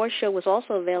 And the award show was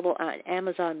also available on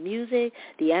Amazon Music,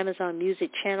 the Amazon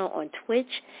Music channel on Twitch,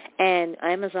 and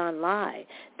Amazon Live.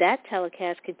 That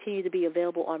telecast continued to be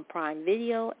available on Prime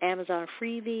Video, Amazon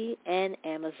Freevee, and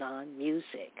Amazon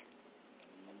Music.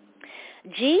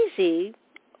 Jeezy,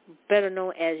 better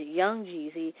known as Young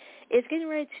Jeezy, is getting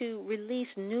ready to release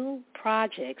new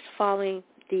projects following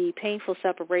the painful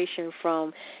separation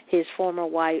from his former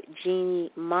wife, Jeannie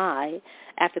Mai,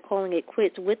 after calling it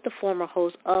quits with the former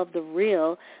host of The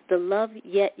Real. The Love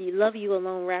You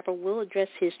Alone rapper will address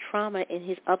his trauma in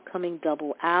his upcoming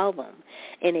double album.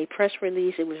 In a press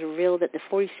release, it was revealed that the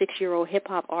 46-year-old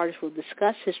hip-hop artist will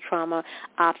discuss his trauma,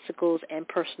 obstacles, and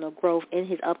personal growth in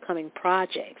his upcoming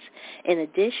projects. In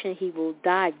addition, he will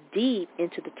dive deep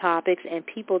into the topics and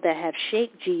people that have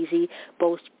shaped Jeezy,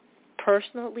 both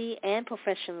personally and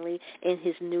professionally, in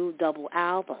his new double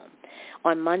album.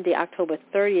 On Monday, October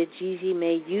 30th, Jeezy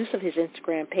made use of his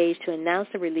Instagram page to announce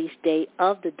the release date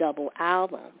of the double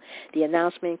album. The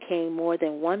announcement came more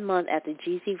than 1 month after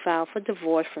Jeezy filed for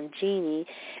divorce from Jeannie,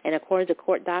 and according to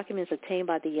court documents obtained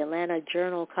by the Atlanta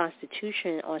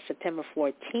Journal-Constitution on September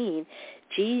 14,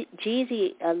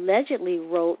 Jeezy allegedly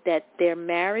wrote that their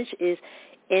marriage is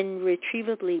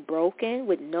irretrievably broken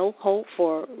with no hope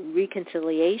for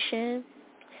reconciliation,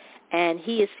 and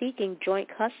he is seeking joint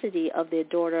custody of their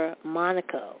daughter,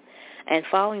 Monaco. And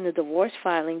following the divorce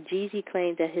filing, Jeezy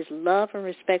claimed that his love and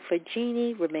respect for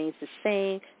Jeannie remains the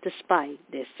same despite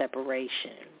their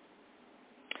separation.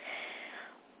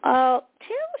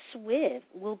 Taylor Swift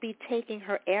will be taking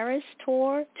her Eras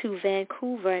Tour to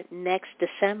Vancouver next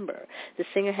December. The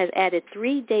singer has added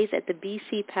 3 days at the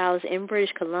BC Palace in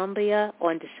British Columbia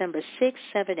on December 6,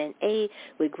 7, and 8,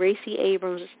 with Gracie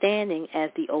Abrams standing as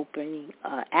the opening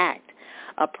act.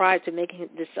 Prior to making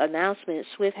this announcement,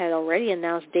 Swift had already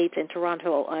announced dates in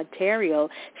Toronto, Ontario,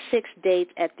 6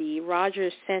 dates at the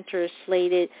Rogers Centre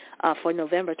slated for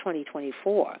November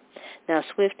 2024. Now,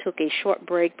 Swift took a short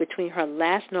break between her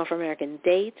last North American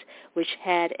dates, which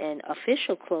had an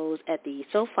official close at the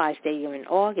SoFi Stadium in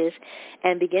August,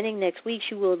 and beginning next week,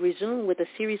 she will resume with a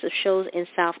series of shows in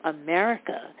South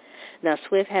America. Now,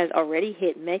 Swift has already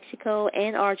hit Mexico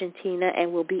and Argentina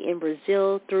and will be in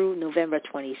Brazil through November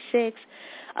 26th.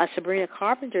 Sabrina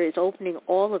Carpenter is opening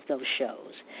all of those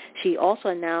shows. She also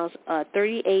announced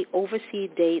 38 overseas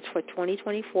dates for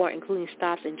 2024, including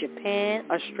stops in Japan,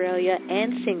 Australia,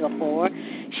 and Singapore.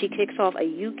 She kicks off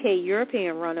a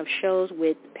UK-European run of shows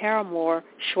with Paramore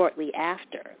shortly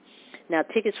after. Now,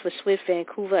 tickets for Swift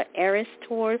Vancouver Eras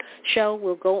Tour show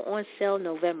will go on sale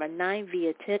November 9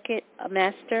 via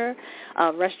Ticketmaster.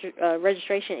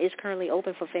 Registration is currently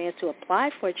open for fans to apply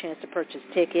for a chance to purchase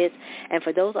tickets. And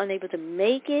for those unable to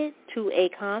make it to a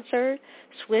concert,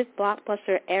 Swift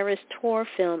blockbuster Eras Tour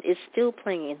film is still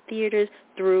playing in theaters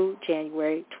through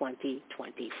January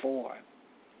 2024.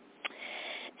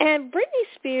 And Britney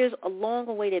Spears'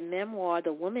 long-awaited memoir,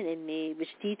 The Woman in Me, which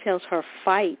details her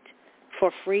fight for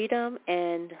freedom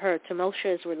and her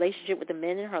tumultuous relationship with the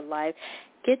men in her life,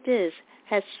 get this,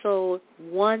 has sold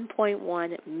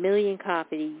 1.1 million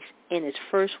copies in its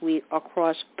first week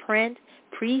across print,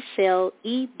 pre-sale,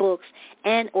 e-books,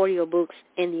 and audiobooks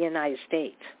in the United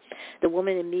States. The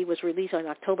Woman in Me was released on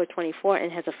October 24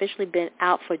 and has officially been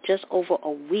out for just over a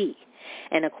week.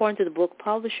 And according to the book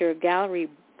publisher Gallery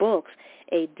Books,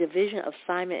 a division of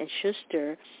Simon &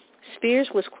 Schuster, Spears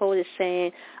was quoted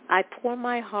saying, "I pour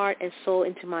my heart and soul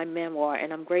into my memoir,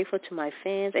 and I'm grateful to my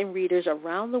fans and readers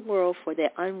around the world for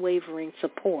their unwavering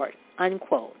support,"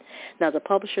 unquote. Now, the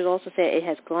publisher also said it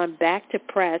has gone back to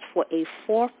press for a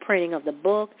fourth printing of the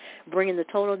book, bringing the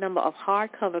total number of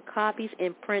hardcover copies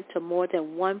in print to more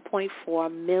than 1.4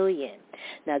 million.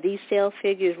 Now, these sale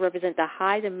figures represent the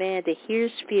high demand to hear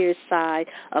Spears' side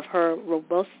of her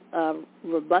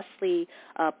robustly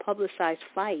publicized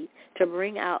fight to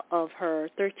bring out of her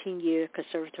 13-year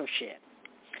conservatorship.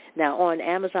 Now, on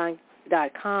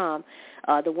Amazon.com,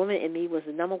 The Woman in Me was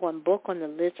the number one book on the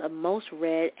list of most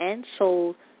read and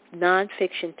sold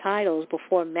nonfiction titles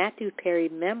before Matthew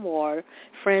Perry's memoir,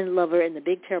 Friend, Lover, and the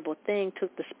Big Terrible Thing,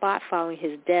 took the spot following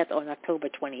his death on October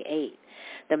 28.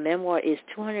 The memoir is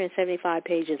 275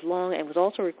 pages long and was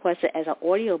also requested as an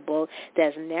audiobook that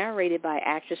is narrated by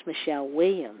actress Michelle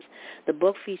Williams. The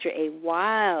book featured a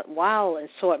wild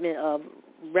assortment of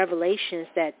revelations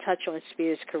that touch on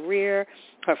Spears' career,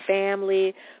 her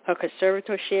family, her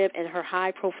conservatorship, and her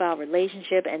high-profile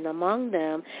relationship. And among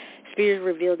them, Spears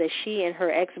revealed that she and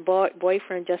her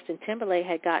ex-boyfriend Justin Timberlake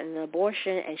had gotten an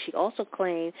abortion, and she also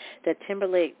claimed that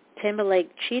Timberlake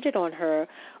cheated on her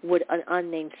with an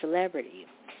unnamed celebrity.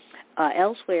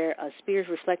 Elsewhere, Spears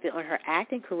reflected on her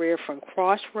acting career from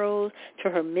Crossroads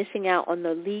to her missing out on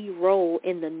the lead role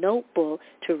in The Notebook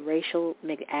to Rachel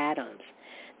McAdams.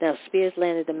 Now, Spears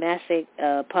landed the massive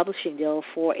publishing deal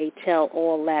for a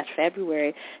tell-all last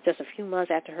February, just a few months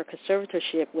after her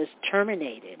conservatorship was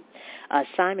terminated.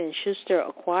 Simon & Schuster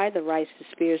acquired the rights to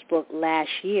Spears' book last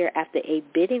year after a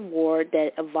bidding war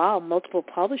that involved multiple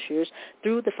publishers.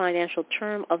 Through the financial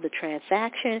term of the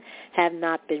transaction have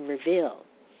not been revealed.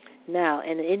 Now,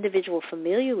 an individual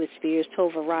familiar with Spears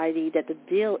told Variety that the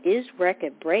deal is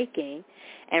record-breaking,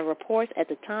 and reports at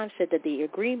the time said that the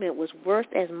agreement was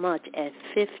worth as much as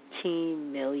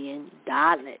 $15 million.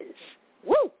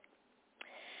 Woo!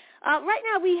 Right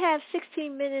now we have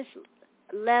 16 minutes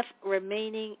left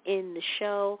remaining in the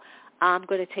show. I'm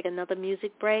going to take another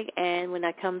music break, and when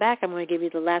I come back, I'm going to give you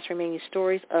the last remaining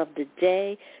stories of the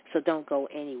day, so don't go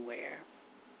anywhere.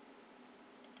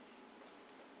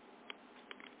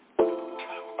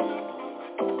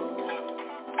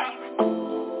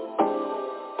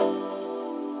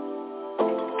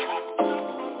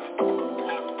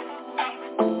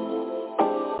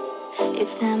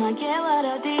 It's time I get what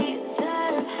I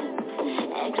deserve.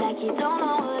 Act like you don't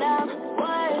know what I'm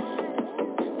worth.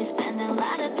 We spend a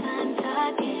lot of time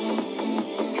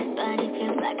talking, but it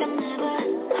feels like I'm never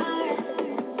heard.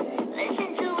 Listen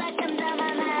to what comes out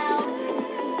my mouth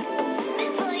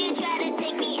before you try to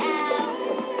take me out.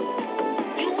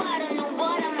 You ought to know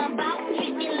what I'm about.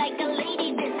 Treat me like a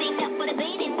lady. This ain't up for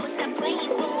debating. Put the plane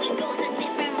before we go a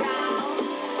different route.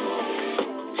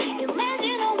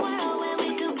 Imagine a world where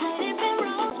we could play different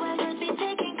roles, where we'd be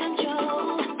taking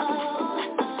control.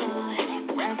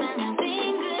 Wrapping our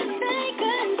fingers, take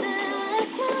control.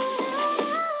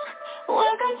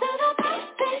 Welcome to the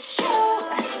Puppet Show,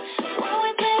 where we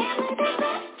play with the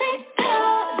plastic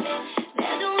dolls.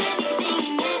 They'll do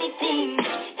anything.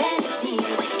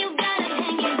 When you got them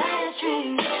hanging by a string,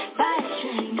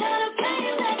 gotta play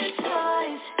like the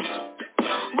toys.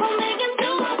 We'll make them do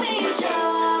what we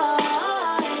enjoy.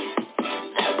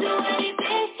 They'll do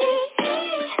anything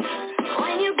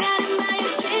when you got them by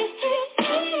your street.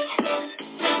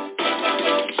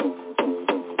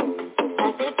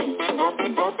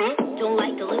 Don't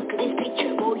like the look of this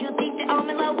picture. Oh, you think that I'm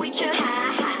in love with you?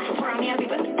 Ha ha. From me,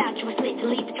 everybody thought you were split to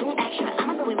leave the true extra.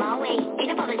 I'ma go in my way.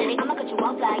 Ain't apologetic. I'ma cut you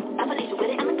off like I police you with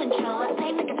it. I'm in control. I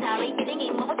play like a sorry. Getting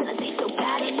game over till I see so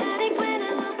bad. It's not a when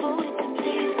I'm up for it to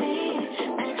please me.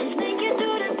 I just make you do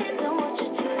the things I want you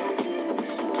to.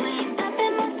 Playing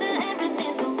puppet master,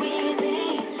 everything's so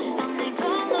easy. I'm like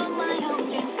all of my own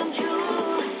dreams come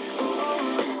true.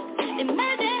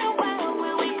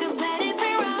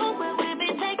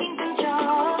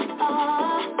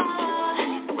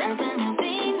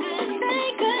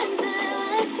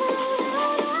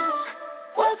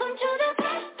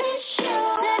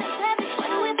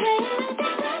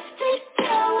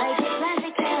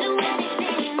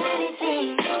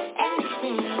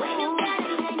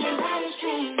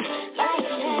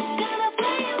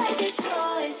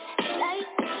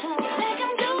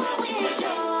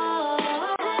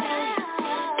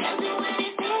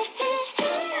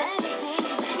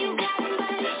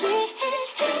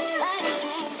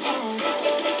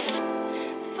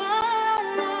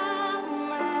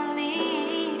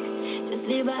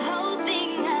 Gave a whole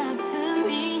thing up to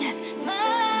me.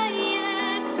 My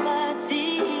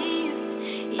expertise.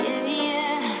 Yeah,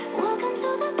 yeah. Welcome to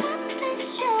the toxic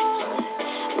show.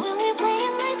 When we play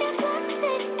it like the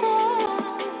toxic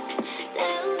dolls.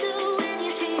 They'll do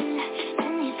anything,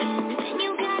 anything. When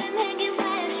you gotta make it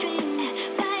by a string,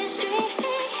 by a string.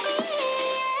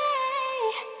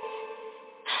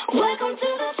 Welcome to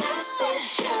the toxic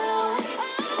show.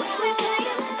 When we play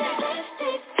it like the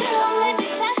toxic dolls.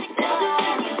 They'll do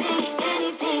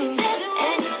anything, anything,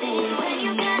 anything. When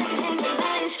you gotta make it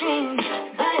by a string,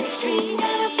 by a string.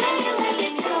 Gotta play it like a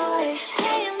toy,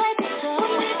 play it like a toy.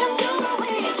 Make 'em do what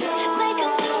we do, make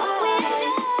 'em do what we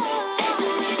do.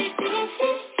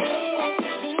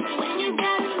 Anything, when you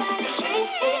got 'em by the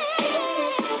string.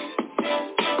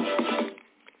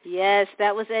 Yes,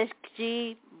 that was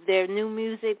SG, their new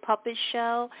music puppet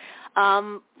show.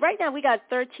 Right now we got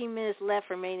 13 minutes left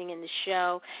remaining in the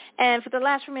show. And for the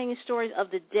last remaining stories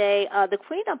of the day, the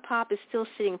Queen of Pop is still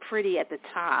sitting pretty at the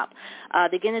top.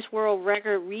 The Guinness World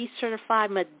Record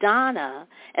recertified Madonna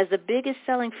as the biggest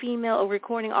selling female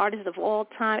recording artist of all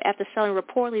time after selling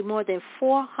reportedly more than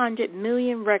 400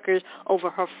 million records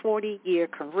over her 40-year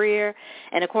career.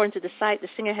 And according to the site, the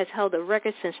singer has held the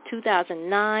record since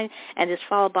 2009 and is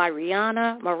followed by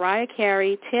Rihanna, Mariah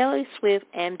Carey, Taylor Swift,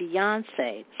 and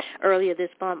Beyonce. Earlier this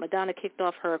month, Madonna kicked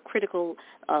off her critical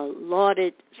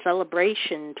lauded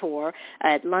celebration tour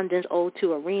at London's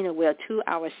O2 Arena with a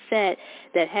 2-hour set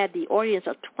that had the audience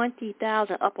of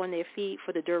 20,000 up on their feet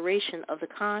for the duration of the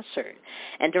concert.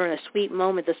 And during a sweet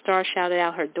moment, the star shouted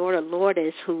out her daughter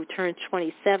Lourdes, who turned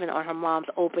 27 on her mom's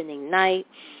opening night.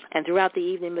 And throughout the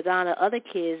evening, Madonna, other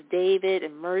kids, David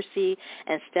and Mercy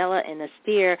and Stella and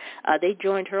Astaire, they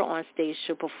joined her on stage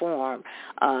to perform.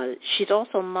 She's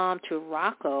also mom to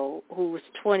Rocco, who was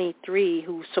 23,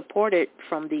 who supported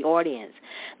from the audience.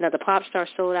 Now, the pop star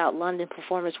sold out London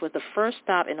performance with the first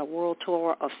stop in a world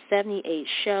tour of 78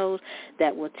 shows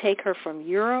that will take her from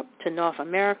Europe to North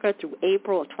America through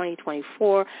April of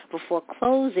 2024 before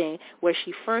closing where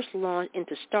she first launched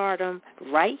into stardom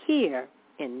right here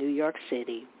in New York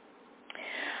City.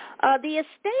 The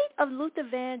estate of Luther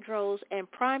Vandross and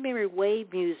Primary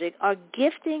Wave Music are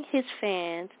gifting his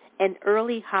fans an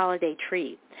early holiday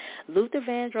treat. Luther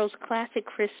Vandross' Classic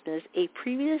Christmas, a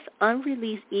previous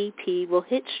unreleased EP, will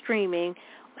hit streaming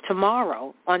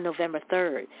tomorrow on November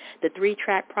 3rd. The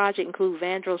 3-track project includes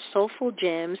Vandross' soulful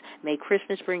gems, May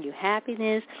Christmas Bring You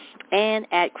Happiness, and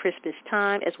At Christmas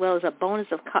Time, as well as a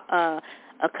bonus of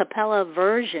a cappella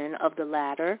version of the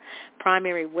latter.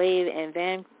 Primary Wave and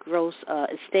Vandross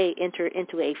estate entered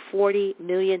into a $40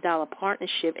 million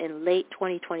partnership in late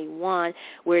 2021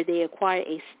 where they acquired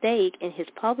a stake in his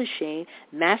publishing,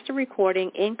 master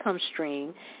recording income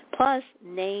stream, plus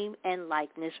name and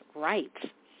likeness rights.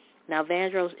 Now,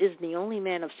 Vandross isn't the only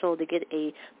man of soul to get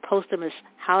a posthumous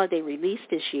holiday release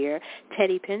this year.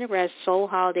 Teddy Pendergrass' Soul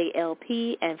Holiday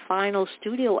LP and final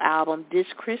studio album, This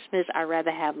Christmas I'd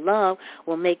Rather Have Love,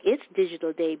 will make its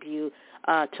digital debut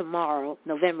tomorrow,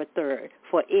 November 3rd,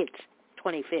 for its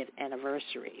 25th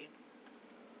anniversary.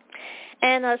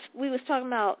 And we was talking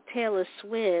about Taylor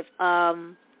Swift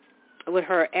with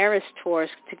her Eras tours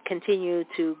to continue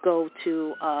to go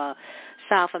to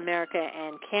South America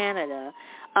and Canada.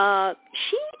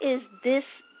 She is this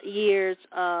year's,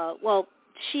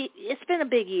 it's been a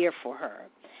big year for her.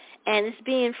 And it's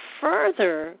being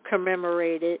further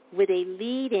commemorated with a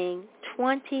leading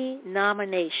 20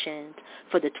 nominations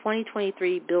for the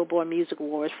 2023 Billboard Music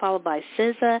Awards, followed by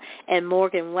SZA and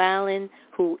Morgan Wallen,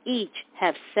 who each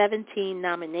have 17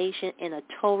 nominations in a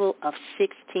total of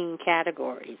 16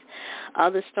 categories.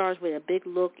 Other stars with a big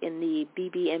look in the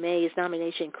BBMA's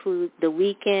nomination include The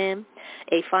Weeknd,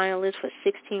 a finalist for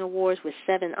 16 awards with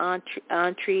 7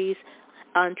 entries,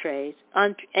 and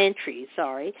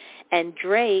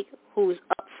Drake, who's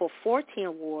up for 14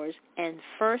 awards, and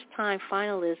first-time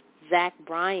finalist Zach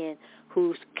Bryan,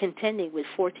 who's contending with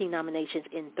 14 nominations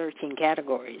in 13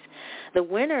 categories. The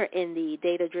winner in the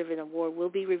Data-Driven Award will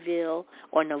be revealed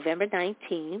on November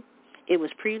 19th. It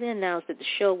was previously announced that the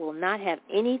show will not have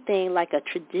anything like a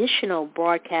traditional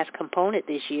broadcast component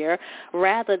this year.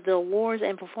 Rather, the awards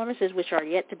and performances, which are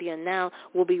yet to be announced,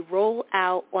 will be rolled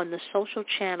out on the social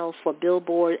channels for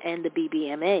Billboard and the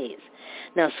BBMAs.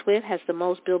 Now, Swift has the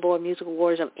most Billboard Music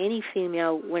Awards of any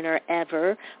female winner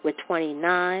ever, with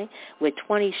 29. With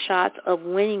 20 shots of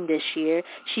winning this year,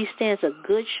 she stands a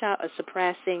good shot of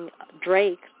surpassing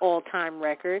Drake's all-time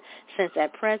record, since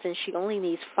at present she only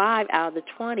needs 5 out of the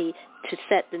 20 to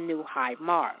set the new high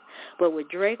mark. But with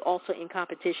Drake also in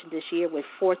competition this year with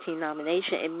 14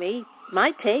 nominations, it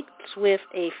might take Swift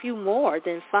a few more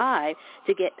than 5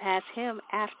 to get past him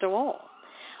after all.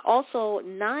 Also,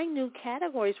 9 new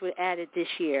categories were added this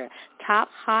year. Top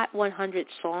Hot 100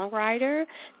 Songwriter,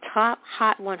 Top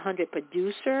Hot 100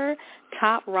 Producer,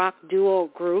 Top Rock Duo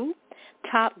Group,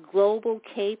 Top Global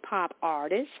K-Pop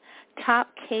Artist, Top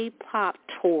K-Pop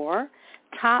Tour,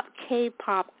 Top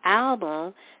K-Pop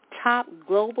Album, Top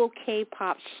Global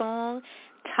K-Pop Song,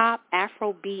 Top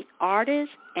Afrobeat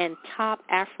Artist, and Top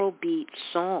Afrobeat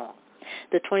Song.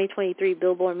 The 2023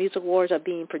 Billboard Music Awards are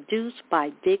being produced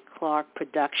by Dick Clark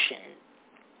Production.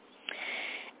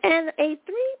 And a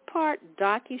 3-part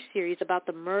docuseries about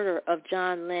the murder of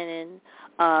John Lennon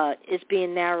is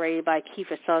being narrated by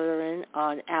Kiefer Sutherland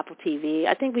on Apple TV.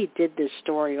 I think we did this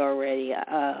story already.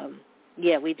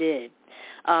 Yeah, we did.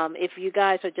 If you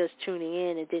guys are just tuning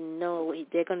in and didn't know,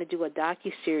 they're going to do a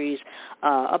docuseries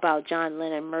about John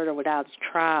Lennon murder without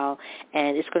trial,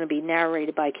 and it's going to be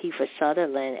narrated by Kiefer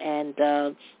Sutherland.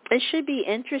 And it should be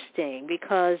interesting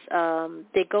because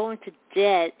they go into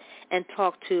depth and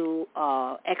talk to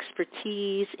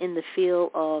expertise in the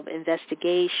field of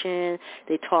investigation.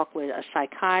 They talk with a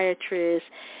psychiatrist,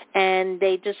 and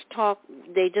they just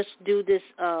do this.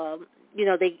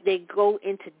 They go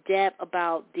into depth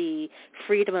about the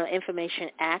Freedom of Information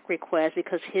Act request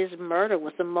because his murder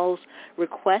was the most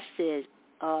requested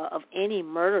of any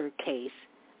murder case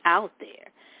out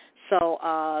there. So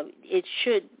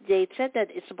they said that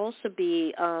it's supposed to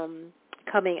be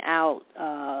coming out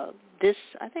this,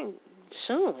 I think,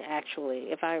 soon,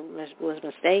 actually, if I was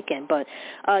mistaken. But,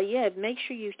 make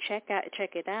sure you check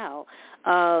it out.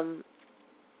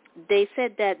 They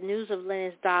said that news of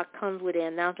Lennon's doc comes with the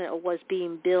announcement of what's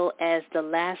being billed as the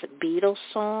last Beatles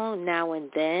song, Now and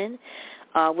Then,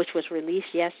 which was released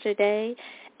yesterday.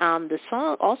 The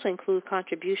song also includes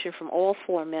contribution from all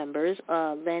 4 members,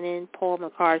 Lennon, Paul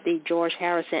McCartney, George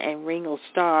Harrison, and Ringo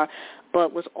Starr,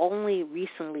 but was only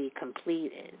recently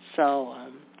completed. So,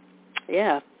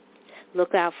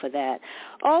 look out for that.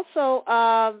 Also,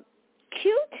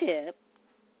 Q-Tip,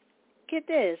 get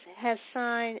this, has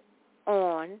signed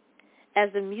on as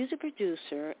the music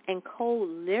producer and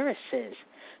co-lyricist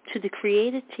to the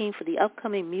creative team for the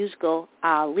upcoming musical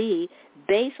Ali,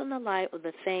 based on the life of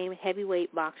the famed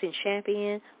heavyweight boxing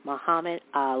champion Muhammad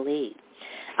Ali.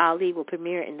 Ali will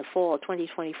premiere in the fall of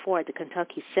 2024 at the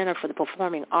Kentucky Center for the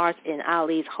Performing Arts in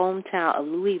Ali's hometown of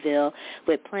Louisville,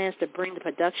 with plans to bring the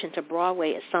production to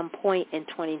Broadway at some point in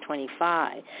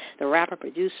 2025. The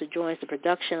rapper-producer joins the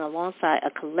production alongside a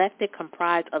collective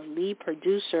comprised of lead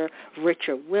producer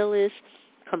Richard Willis,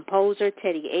 composer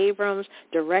Teddy Abrams,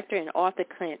 director and author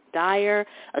Clint Dyer,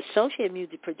 associate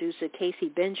music producer Casey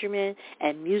Benjamin,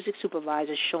 and music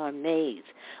supervisor Sean Mays.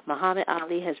 Muhammad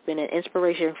Ali has been an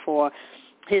inspiration for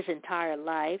his entire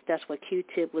life. That's what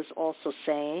Q-Tip was also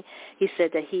saying. He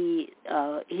said that he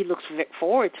looks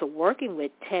forward to working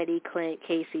with Teddy, Clint,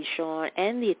 Casey, Sean,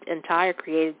 and the entire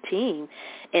creative team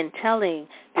in telling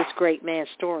this great man's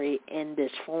story in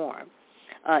this form.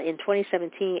 In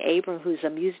 2017, Abram, who's a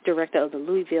music director of the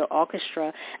Louisville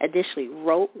Orchestra, initially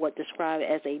wrote what described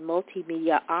as a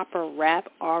multimedia opera rap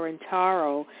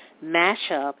Orantaro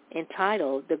mashup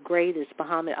entitled The Greatest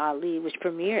Muhammad Ali, which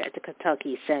premiered at the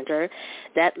Kentucky Center.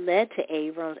 That led to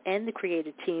Abrams and the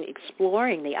creative team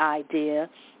exploring the idea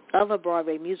of a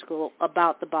Broadway musical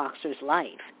about the boxer's life.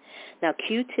 Now,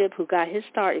 Q-Tip, who got his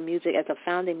start in music as a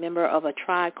founding member of a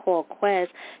Tribe Called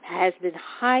Quest, has been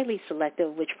highly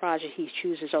selective of which project he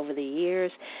chooses over the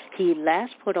years. He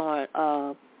last put out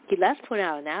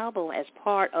an album as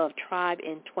part of Tribe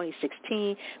in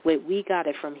 2016 with We Got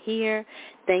It From Here,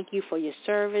 Thank You for Your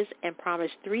Service, and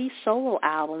promised 3 solo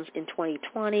albums in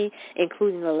 2020,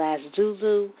 including The Last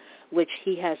Zulu, which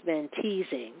he has been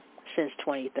teasing since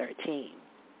 2013.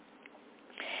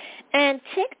 And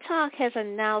TikTok has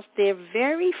announced their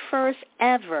very first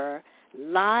ever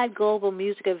live global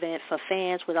music event for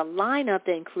fans with a lineup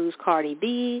that includes Cardi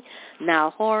B,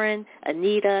 Niall Horan,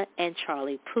 Anita, and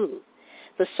Charlie Puth.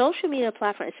 The social media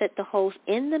platform is set to host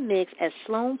In the Mix at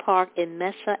Sloan Park in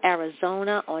Mesa,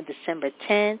 Arizona on December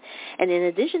 10. And in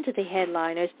addition to the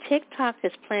headliners, TikTok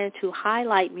has planned to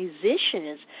highlight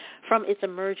musicians from its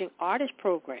emerging artist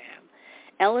program.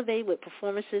 Elevate with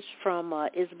performances from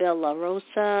Isabel La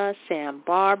Rosa, Sam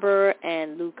Barber,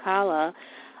 and Lucala.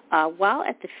 While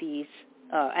at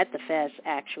the fest,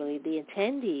 actually, the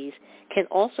attendees can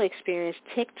also experience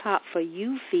TikTok for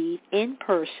You feed in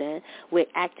person with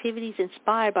activities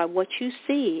inspired by what you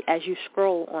see as you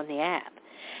scroll on the app.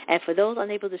 And for those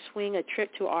unable to swing a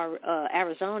trip to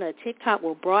Arizona, TikTok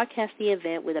will broadcast the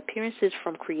event with appearances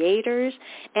from creators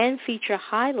and feature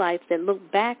highlights that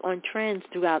look back on trends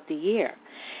throughout the year.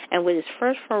 And with its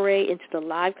first foray into the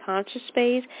live concert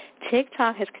space,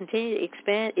 TikTok has continued to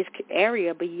expand its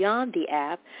area beyond the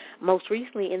app, most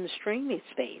recently in the streaming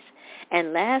space.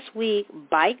 And last week,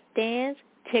 ByteDance,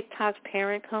 TikTok's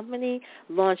parent company,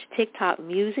 launched TikTok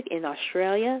Music in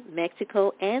Australia,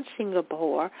 Mexico, and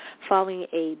Singapore, following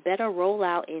a beta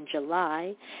rollout in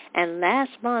July. And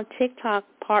last month, TikTok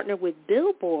partnered with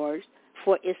Billboard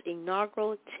for its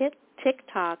inaugural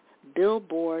TikTok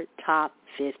Billboard Top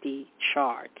 50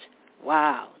 chart.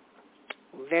 Wow.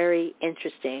 Very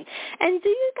interesting. And do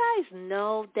you guys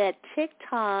know that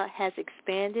TikTok has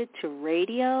expanded to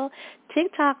radio?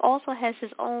 TikTok also has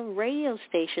its own radio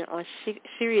station on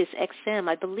Sirius XM.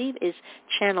 I believe it's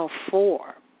Channel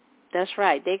 4. That's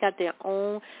right. They got their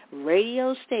own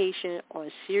radio station on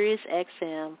Sirius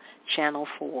XM Channel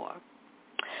 4.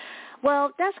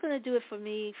 Well, that's going to do it for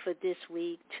me for this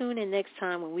week. Tune in next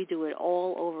time when we do it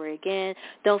all over again.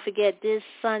 Don't forget this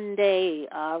Sunday,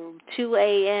 2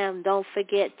 a.m., don't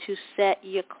forget to set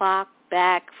your clock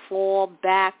back, fall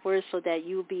backwards so that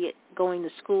you'll be going to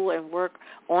school and work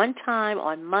on time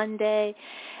on Monday.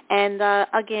 And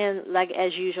again, like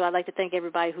as usual, I'd like to thank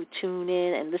everybody who tuned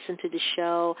in and listened to the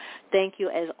show. Thank you,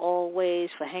 as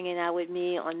always, for hanging out with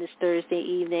me on this Thursday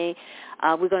evening.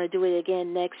 We're going to do it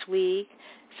again next week.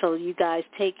 So you guys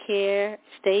take care,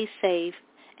 stay safe,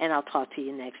 and I'll talk to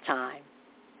you next time.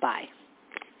 Bye.